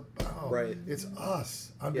this is about. Right. It's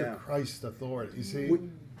us under Yeah. Christ's authority. You see?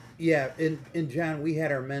 Yeah, in John, we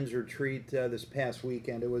had our men's retreat this past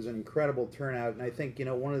weekend. It was an incredible turnout, and I think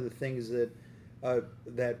one of the things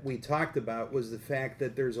that we talked about was the fact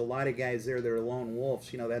that there's a lot of guys there that are lone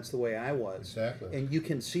wolves. That's the way I was. Exactly. And you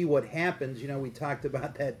can see what happens. We talked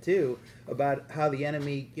about that too, about how the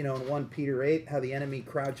enemy, in 1 Peter 8, how the enemy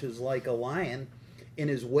crouches like a lion, and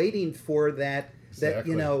is waiting for that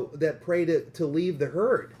Exactly. that prey to leave the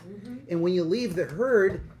herd. And when you leave the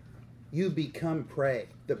herd, you become prey.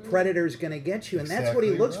 The predator's going to get you, and that's what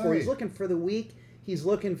he Exactly looks for. He's right. looking for the weak. He's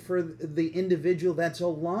looking for the individual that's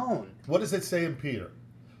alone. What does it say in Peter?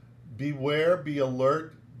 Beware, be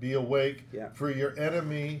alert, be awake, Yeah. for your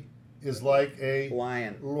enemy is like a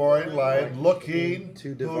Lion. roaring lion looking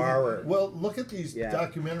To devour. Well, look at these Yeah.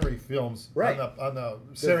 documentary films Right. on the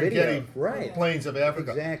video, Serengeti right. plains of Africa.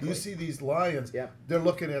 Exactly. You see these lions. Yeah. They're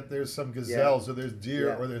looking at there's some gazelles or there's deer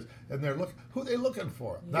Yeah. or and they're looking. Who are they looking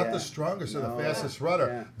for? Not Yeah. the strongest or No. the fastest runner.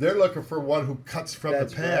 Yeah. They're looking for one who cuts from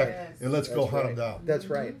That's the pack right. and let's go That's hunt right. them down. That's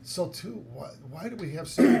right. So too, why do we have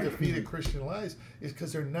so many defeated Christian lives? Is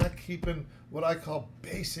because they're not keeping what I call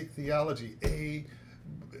basic theology.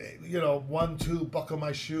 1, 2, buckle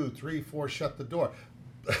my shoe. 3, 4, shut the door.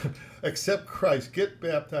 Accept Christ, get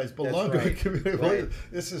baptized, belong to a right. community. Right.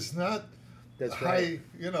 This is not That's high.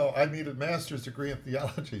 right. I needed master's degree in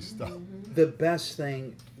theology stuff. The best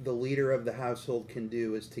thing the leader of the household can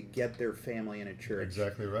do is to get their family in a church.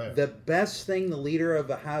 Exactly right. The best thing the leader of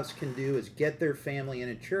a house can do is get their family in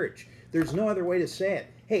a church. There's no other way to say it.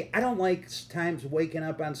 Hey, I don't like times waking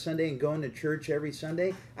up on Sunday and going to church every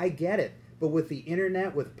Sunday. I get it. But with the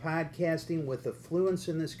internet, with podcasting, with affluence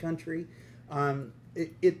in this country,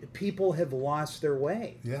 people have lost their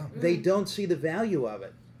way. Yeah. They don't see the value of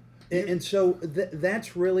it. And so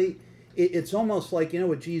that's really, it's almost like,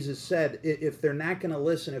 what Jesus said, if they're not going to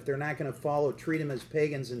listen, if they're not going to follow, treat them as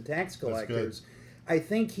pagans and tax collectors. I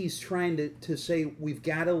think he's trying to say we've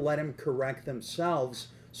got to let them correct themselves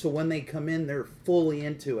so when they come in, they're fully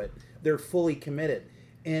into it. They're fully committed.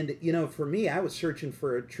 And, for me, I was searching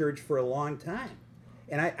for a church for a long time.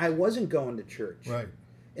 And I wasn't going to church. Right.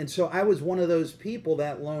 And so I was one of those people,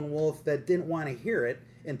 that lone wolf, that didn't want to hear it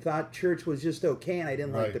and thought church was just okay. And I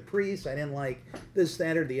didn't like Right. the priest. I didn't like this,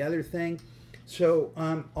 that, or the other thing. So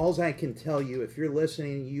all I can tell you, if you're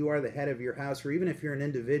listening, you are the head of your house, or even if you're an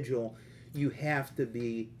individual, you have to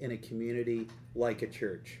be in a community like a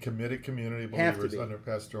church. Committed community Have to believers be. under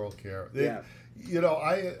pastoral care. Yeah.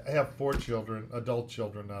 I have 4 children, adult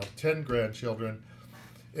children now, 10 grandchildren,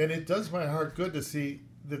 and it does my heart good to see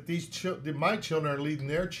that my children are leading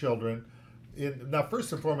their children in. Now,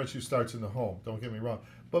 first and foremost, it starts in the home. Don't get me wrong.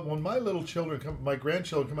 But when my little children my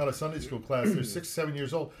grandchildren come out of Sunday school class, they're 6, 7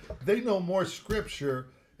 years old. They know more scripture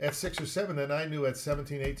at 6 or 7 than I knew at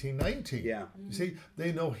 17, 18, 19. Yeah. You see,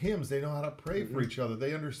 they know hymns. They know how to pray for each other.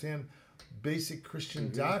 They understand basic Christian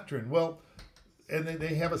doctrine. Well, and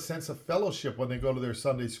they have a sense of fellowship when they go to their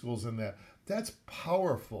Sunday schools and that. That's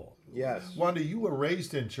powerful. Yes. Wanda, you were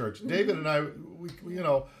raised in church. David and I, we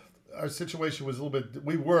our situation was a little bit.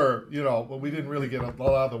 We were, but we didn't really get a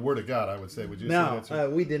lot of the Word of God. I would say. Would you say that's right?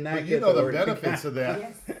 We did not. But get the Word of benefits God. of that.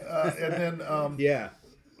 Yes. And then, Yeah.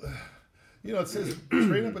 it says,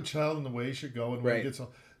 train up a child in the way he should go, and when he Right. gets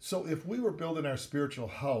old. So if we were building our spiritual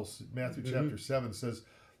house, Matthew chapter 7 says,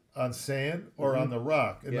 on sand or on the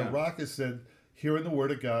rock, and Yeah. the rock is said, hearing the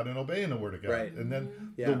Word of God and obeying the Word of God, Right. and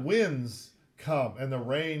then Yeah. the winds come and the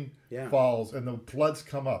rain Yeah. falls and the floods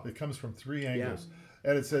come up. It comes from three angles.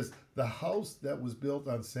 And it says the house that was built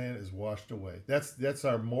on sand is washed away. That's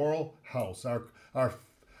our moral house. Our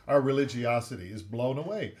religiosity is blown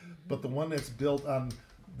away. But the one that's built on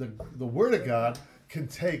the Word of God can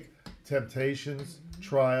take temptations,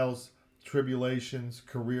 trials, tribulations,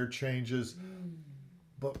 career changes.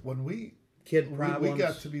 But when we Kid problems. we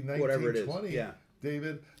got to be whatever it 19, is. 20, Yeah.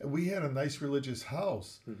 David, we had a nice religious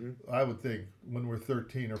house. I would think when we're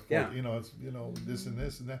 13 or 14, Yeah. it's this and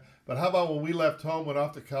this and that. But how about when we left home, went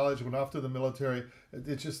off to college, went off to the military?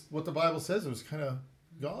 It's just what the Bible says. It was kind of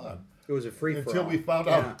gone It was a free for all. until we found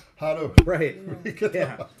out how to Right. get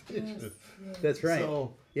Yeah. the foundation. Yes. That's right.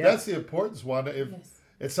 So Yeah. that's the importance, Wanda. Yes.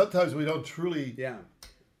 And sometimes we don't truly Yeah.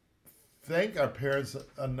 thank our parents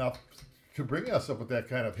enough to bring us up with that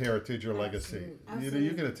kind of heritage or legacy. Absolutely.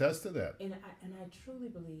 You can attest to that. And I truly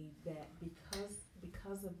believe that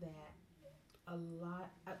because of that,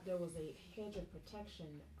 there was a hedge of protection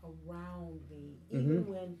around me. Even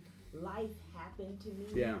when life happened to me,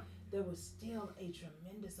 there was still a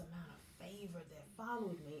tremendous amount of favor that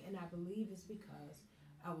followed me, and I believe it's because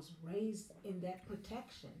I was raised in that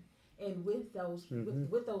protection. And with those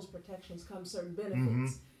with those protections come certain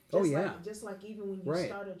benefits. Oh, yeah. Just like even when you Right.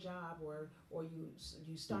 start a job or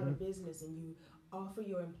you start a business and you offer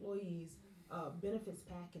your employees benefits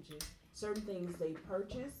packages, certain things they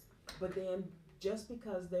purchase, but then just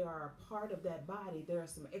because they are a part of that body, there are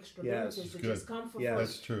some extra Yes, benefits that good. just come for Yes. free.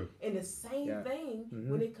 That's true. And the same Yeah. thing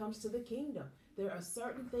when it comes to the kingdom. There are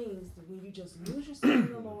certain things that when you just lose yourself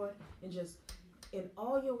in the Lord and just in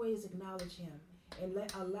all your ways acknowledge Him and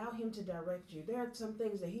allow Him to direct you. There are some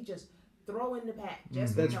things that He just throw in the pack.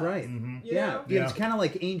 Just That's because. right. You Yeah. know? Yeah. It's kind of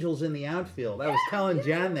like angels in the outfield. I was telling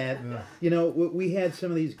John that, we had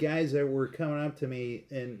some of these guys that were coming up to me,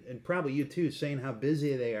 and probably you too, saying how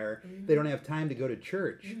busy they are. They don't have time to go to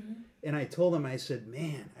church. And I told them, I said,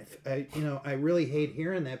 man, I really hate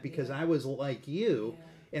hearing that because I was like you.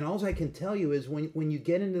 And all I can tell you is when you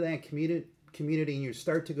get into that community and you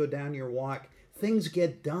start to go down your walk, things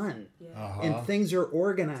get done. And things are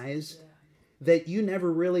organized that you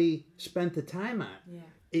never really spent the time on.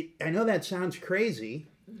 I know that sounds crazy,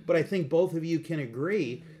 but I think both of you can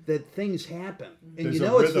agree that things happen. And There's you a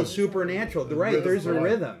know it's the rhythm. supernatural. The Right, rhythm, there's a yeah.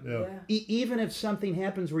 rhythm. Yeah. Even if something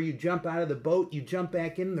happens where you jump out of the boat, you jump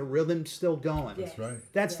back in, the rhythm's still going. Yes. right.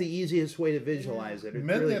 That's the easiest way to visualize it. It's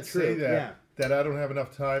Men really that true. say that, Yeah. that I don't have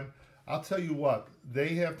enough time, I'll tell you what, they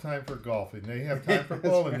have time for golfing, they have time for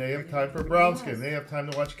bowling, they have time for brown skin, they have time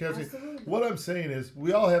to watch Kelsey. Absolutely. What I'm saying is,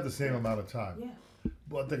 we all have the same amount of time. Yeah.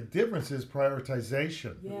 But the difference is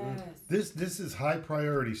prioritization. Yes. This is high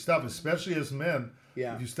priority stuff, especially as men.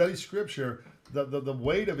 Yeah. If you study scripture, the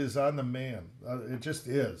weight of it is on the man. It just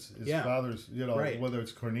is. His Yeah. father's, Right. whether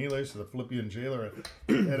it's Cornelius or the Philippian jailer.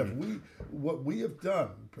 And if what we have done,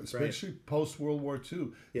 especially post World War II,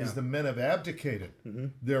 Yeah. is the men have abdicated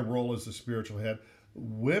their role as the spiritual head.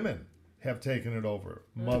 Women have taken it over.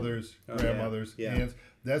 Mothers, grandmothers, Yeah. aunts.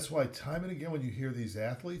 That's why time and again when you hear these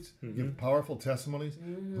athletes give powerful testimonies,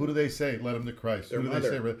 who do they say led them to Christ? Their Who do mother.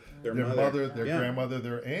 they say? Their Their mother. mother, their Yeah. grandmother,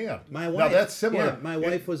 their aunt. My wife. Now that's similar. Yeah, my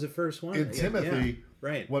wife was the first one. In Yeah, Timothy, yeah.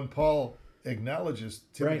 Right. when Paul acknowledges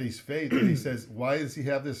Timothy's faith, and he says, why does he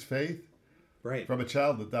have this faith? Right. From a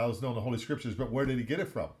child that thou hast known the Holy Scriptures. But where did he get it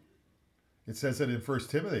from? It says it in 1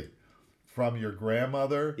 Timothy. From your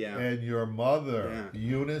grandmother Yeah. and your mother, Yeah.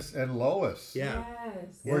 Eunice and Lois. Yeah.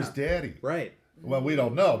 Yes. Where's Yeah. Daddy? Right. Well, we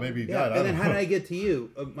don't know. Maybe he Yeah. died. And then I how don't did I know. get to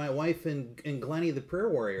you? My wife and Glennie the prayer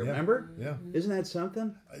warrior. Remember? Yeah. Isn't that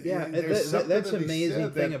something? Yeah. There's something That's to be amazing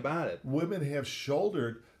said thing that about it. Women have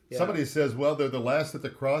shouldered. Yeah. Somebody says, well, they're the last at the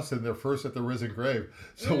cross and they're first at the risen grave.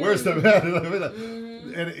 So where's the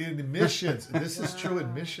man? And in missions, and this is true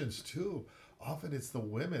in missions too, often it's the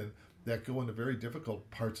women that go into very difficult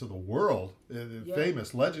parts of the world,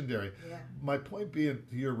 famous, legendary. Yeah. My point being,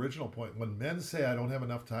 to your original point, when men say, I don't have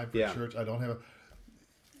enough time for Yeah. church, I don't have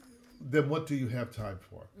then what do you have time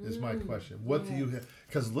for? Is my question. What do you have?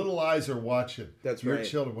 Because little eyes are watching. That's your right.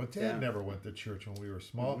 children. Well, Dad never went to church when we were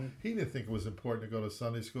small. He didn't think it was important to go to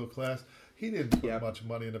Sunday school class. He didn't put much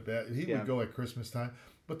money in the bag. He would go at Christmas time.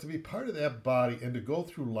 But to be part of that body and to go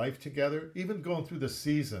through life together, even going through the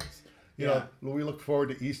seasons. You know, we look forward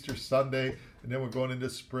to Easter Sunday, and then we're going into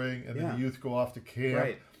spring, and then the youth go off to camp.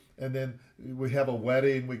 Right. And then we have a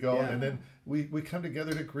wedding, we go, and then we come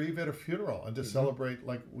together to grieve at a funeral and to celebrate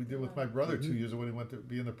like we did with my brother 2 years ago when he went to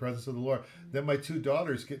be in the presence of the Lord. Then my 2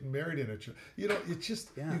 daughters getting married in a church. You know, it's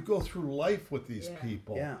just, you go through life with these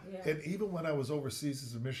people. Yeah. And even when I was overseas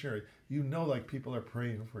as a missionary, you know, like people are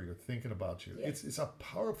praying for you, thinking about you. It's a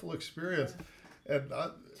powerful experience. And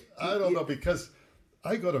I don't know, because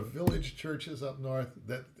I go to village churches up north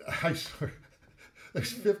that I swear,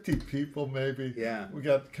 there's 50 people maybe. Yeah. We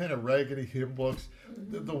got kind of raggedy hymn books.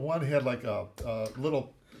 The one had like a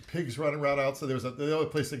little pigs running around outside. There was the only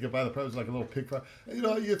place they could buy the product was like a little pig farm. You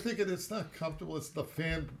know, you're thinking it's not comfortable. It's the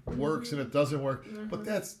fan works and it doesn't work. But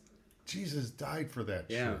that's, Jesus died for that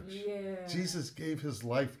church. Yeah. Jesus gave his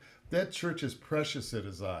life. That church is precious in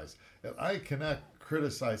his eyes. And I cannot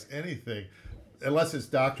criticize anything unless it's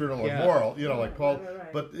doctrinal or moral, you know, like Paul.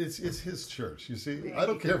 Right. But it's his church, you see. I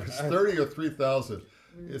don't care if it's 30 or 3,000.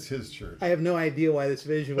 It's his church. I have no idea why this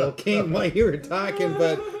visual came while you were talking,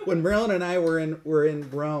 but when Marilyn and I were in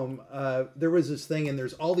Rome, there was this thing, and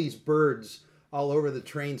there's all these birds all over the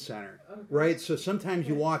train center, right? So sometimes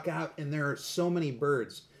you walk out, and there are so many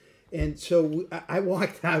birds, and so I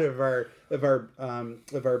walked out of our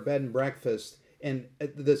bed and breakfast, and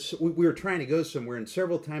we were trying to go somewhere, and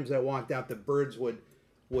several times I walked out, the birds would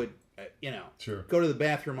go to the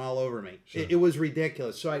bathroom all over me. Sure. It was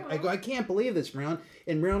ridiculous. So I go, I can't believe this, Marilyn.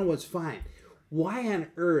 And Marilyn was fine. Why on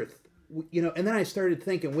earth, and then I started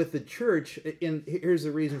thinking with the church, and here's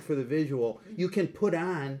the reason for the visual, you can put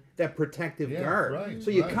on that protective garb. Right, so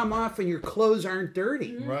you come off and your clothes aren't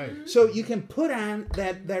dirty. Right. So you can put on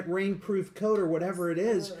that rainproof coat or whatever it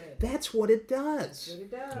is. That's what it does.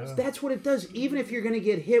 That's what it does. Even if you're going to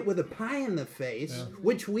get hit with a pie in the face,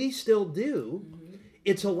 which we still do,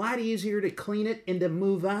 it's a lot easier to clean it and to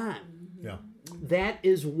move on. Yeah. That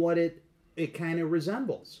is what it kind of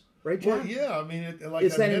resembles, right, John? Well, yeah. I mean,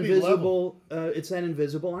 it's that invisible. It's that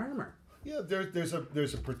invisible armor. Yeah. There's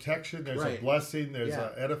a protection. There's Right. a blessing. There's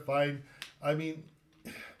a edifying. I mean,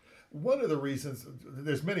 one of the reasons.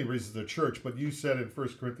 There's many reasons the church, but you said in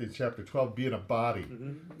 1 Corinthians chapter 12, being a body.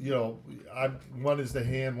 You know, one is the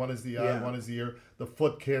hand, one is the eye, one is the ear. The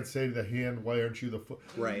foot can't say to the hand, "Why aren't you the foot?"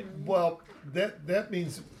 Right. Well, that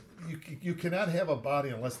means you cannot have a body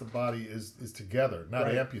unless the body is together, not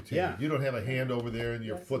amputated. Yeah. You don't have a hand over there and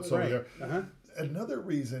your foot's over there. Uh-huh. Another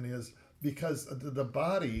reason is because the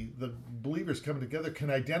body, the believers coming together,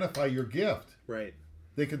 can identify your gift. Right.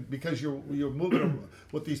 They can, because you're moving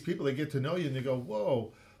with these people. They get to know you and they go,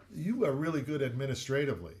 "Whoa, you are really good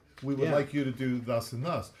administratively. We would like you to do thus and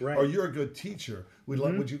thus." Right. Or you're a good teacher.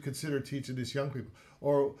 Would you consider teaching these young people?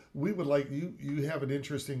 Or we would like you have an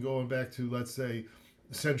interest in going back to, let's say,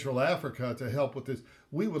 Central Africa to help with this.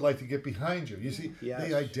 We would like to get behind you. You see,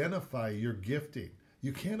 they identify your gifting.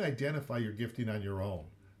 You can't identify your gifting on your own.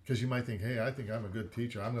 Because you might think, "Hey, I think I'm a good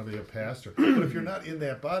teacher. I'm going to be a pastor." But if you're not in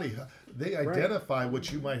that body, they identify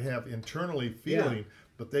what you might have internally feeling,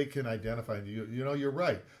 but they can identify you. You know, you're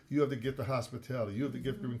right. You have the gift of hospitality. You have the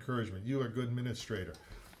gift of encouragement. You are a good administrator.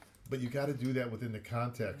 But you got to do that within the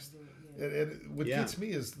context. And what gets me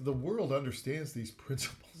is the world understands these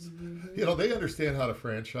principles. You know, they understand how to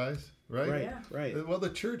franchise, right? Right. Yeah. Right. Well, the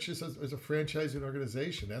church is a franchising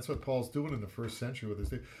organization. That's what Paul's doing in the first century with his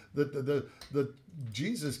thing. The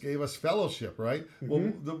Jesus gave us fellowship, right?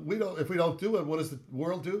 Well, if we don't do it, what does the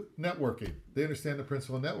world do? Networking. They understand the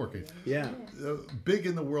principle of networking. Yeah. Big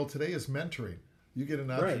in the world today is mentoring. You get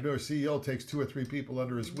an entrepreneur, CEO takes 2 or 3 people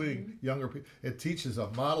under his wing, younger people. It teaches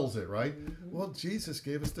them, models it, right? Well, Jesus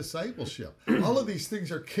gave us discipleship. All of these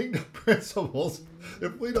things are kingdom principles.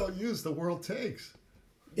 If we don't use, the world takes.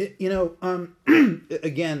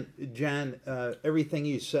 Again, John, everything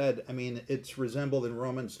you said, I mean, it's resembled in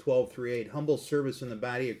Romans 12:3-8. Humble service in the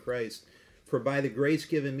body of Christ. For by the grace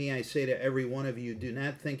given me, I say to every one of you, do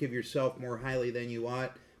not think of yourself more highly than you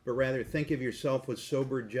ought, but rather think of yourself with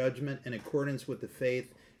sober judgment in accordance with the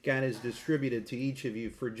faith God has distributed to each of you.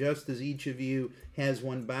 For just as each of you has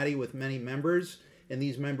one body with many members, and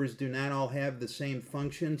these members do not all have the same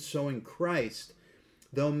function, so in Christ,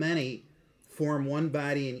 though many, form one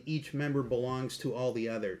body, and each member belongs to all the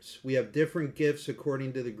others. We have different gifts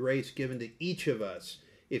according to the grace given to each of us.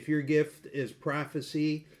 If your gift is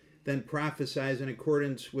prophecy, then prophesy in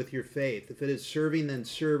accordance with your faith. If it is serving, then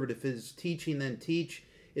serve it. If it is teaching, then teach.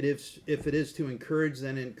 If it is to encourage,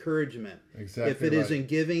 then encouragement. Exactly If it is right. in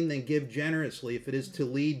giving, then give generously. If it is to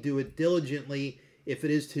lead, do it diligently. If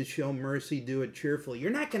it is to show mercy, do it cheerfully.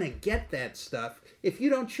 You're not going to get that stuff if you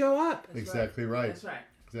don't show up. That's Exactly right. That's right.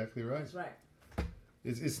 Exactly right. That's right.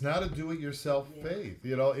 It's not a do-it-yourself faith.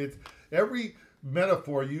 You know, every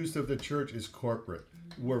metaphor used of the church is corporate.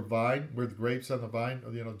 We're the grapes on the vine.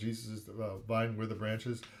 You know, Jesus is the vine. We're the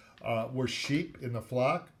branches. We're sheep in the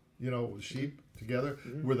flock. You know, sheep together.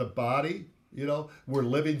 We're the body. You know, we're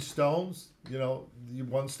living stones. You know,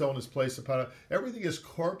 one stone is placed upon it. Everything is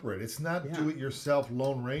corporate. It's not do-it-yourself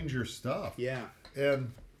Lone Ranger stuff. Yeah.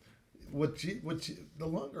 And the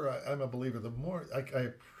longer I'm a believer, the more I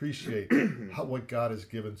appreciate what God has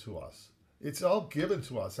given to us. It's all given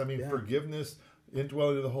to us. I mean, forgiveness,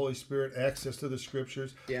 indwelling of the Holy Spirit, access to the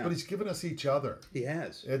Scriptures. Yeah. But He's given us each other. He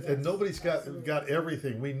has. And nobody's got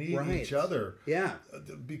everything. We need each other. Yeah.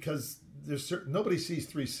 Because nobody sees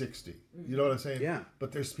 360. You know what I'm saying? Yeah.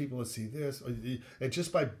 But there's people that see this. And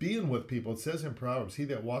just by being with people, it says in Proverbs, he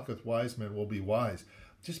that walketh wise men will be wise.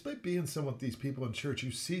 Just by being with these people in church,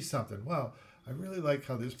 you see something. Wow, I really like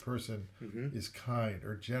how this person is kind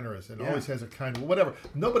or generous and always has a kind, whatever.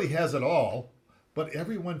 Nobody has it all, but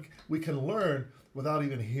everyone, we can learn without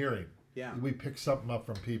even hearing. Yeah. We pick something up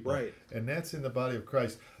from people. Right. And that's in the body of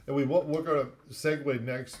Christ. And we're going to segue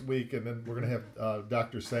next week, and then we're going to have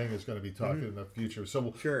Dr. Sang is going to be talking in the future.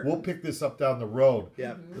 So we'll pick this up down the road.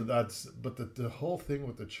 Yeah. But the whole thing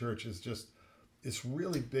with the church is just, it's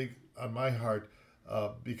really big on my heart.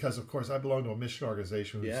 Because, of course, I belong to a mission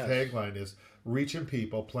organization whose tagline is reaching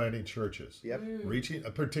people, planting churches. Yep. Reaching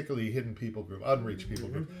a particularly hidden people group, unreached people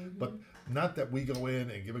group. But not that we go in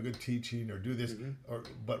and give a good teaching or do this,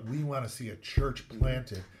 but we want to see a church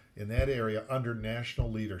planted in that area under national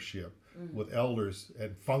leadership with elders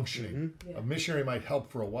and functioning. A missionary might help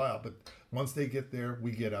for a while, but once they get there,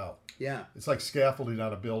 we get out. Yeah. It's like scaffolding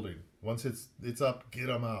on a building. Once it's up, get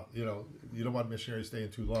them out. You know, you don't want missionaries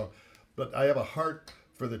staying too long. But I have a heart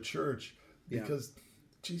for the church because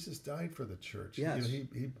Jesus died for the church. Yes. You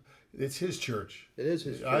know, it's his church. It is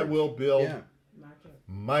his church. I will build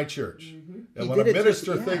my church. And He when a did it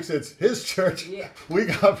minister just- thinks it's his church, we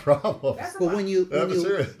got problems. But when you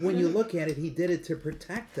serious. when you look at it, he did it to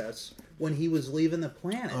protect us when he was leaving the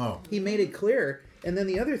planet. Oh. He made it clear. And then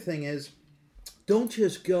the other thing is, don't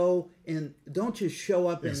just go and don't just show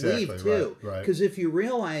up and Exactly, leave too. right. Because if you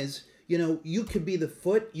realize, you know, you could be the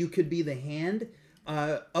foot, you could be the hand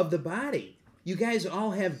of the body. You guys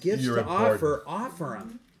all have gifts You're to important. offer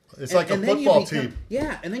them. It's like a then you football become- team.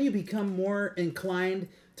 Yeah, and then you become more inclined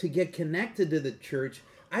to get connected to the church.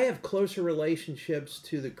 I have closer relationships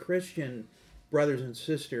to the Christian brothers and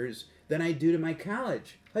sisters than I do to my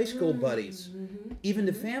college, high school buddies, even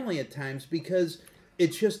to family at times, because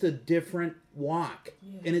it's just a different walk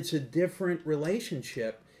and it's a different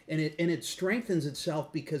relationship, and it strengthens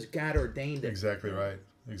itself because God ordained it. Exactly right.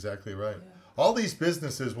 Exactly right. All these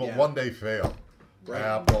businesses will Yeah. one day fail. Right.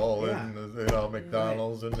 Apple Yeah. and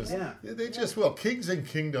McDonald's and this. Yeah. They just will. Kings and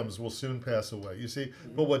kingdoms will soon pass away. You see,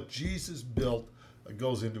 but what Jesus built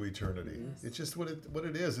goes into eternity. It's just what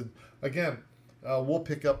it is. And again, we'll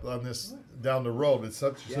pick up on this down the road. It's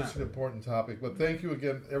such an important topic. But thank you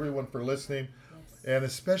again, everyone, for listening, and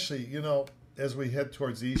especially as we head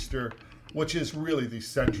towards Easter, which is really the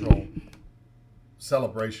central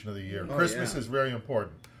celebration of the year. Christmas is very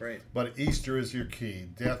important. Right. But Easter is your key.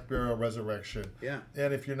 Death, burial, resurrection. Yeah.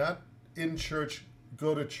 And if you're not in church,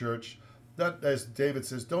 go to church. Not, as David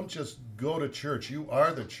says, don't just go to church. You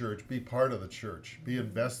are the church. Be part of the church. Be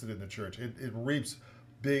invested in the church. It reaps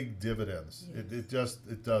big dividends. Yes.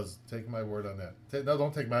 It does. Take my word on that. No,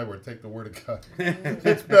 don't take my word. Take the word of God.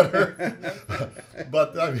 It's better.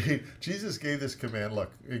 But, I mean, Jesus gave this command.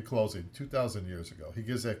 Look, in closing, 2,000 years ago, he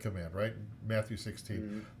gives that command, right? Matthew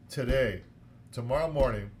 16. Today, tomorrow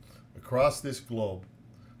morning, across this globe,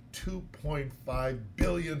 2.5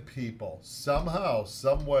 billion people somehow,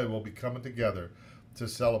 some way will be coming together to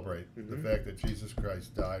celebrate the fact that Jesus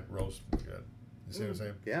Christ died, rose from the dead. You see what I'm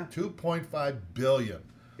saying? Yeah. 2.5 billion.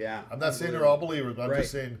 Yeah. I'm not saying they're all believers, but I'm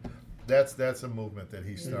just saying that's a movement that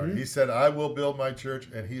he started. He said, I will build my church,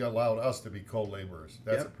 and he allowed us to be co-laborers.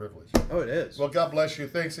 That's a privilege. Oh, it is. Well, God bless you.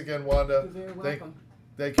 Thanks again, Wanda. You're very welcome.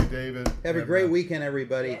 Thank you, David. Have a And, great weekend,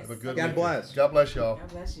 everybody. Yes. Have a good God weekend. bless. God bless y'all. God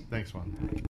bless you. Thanks, Wanda.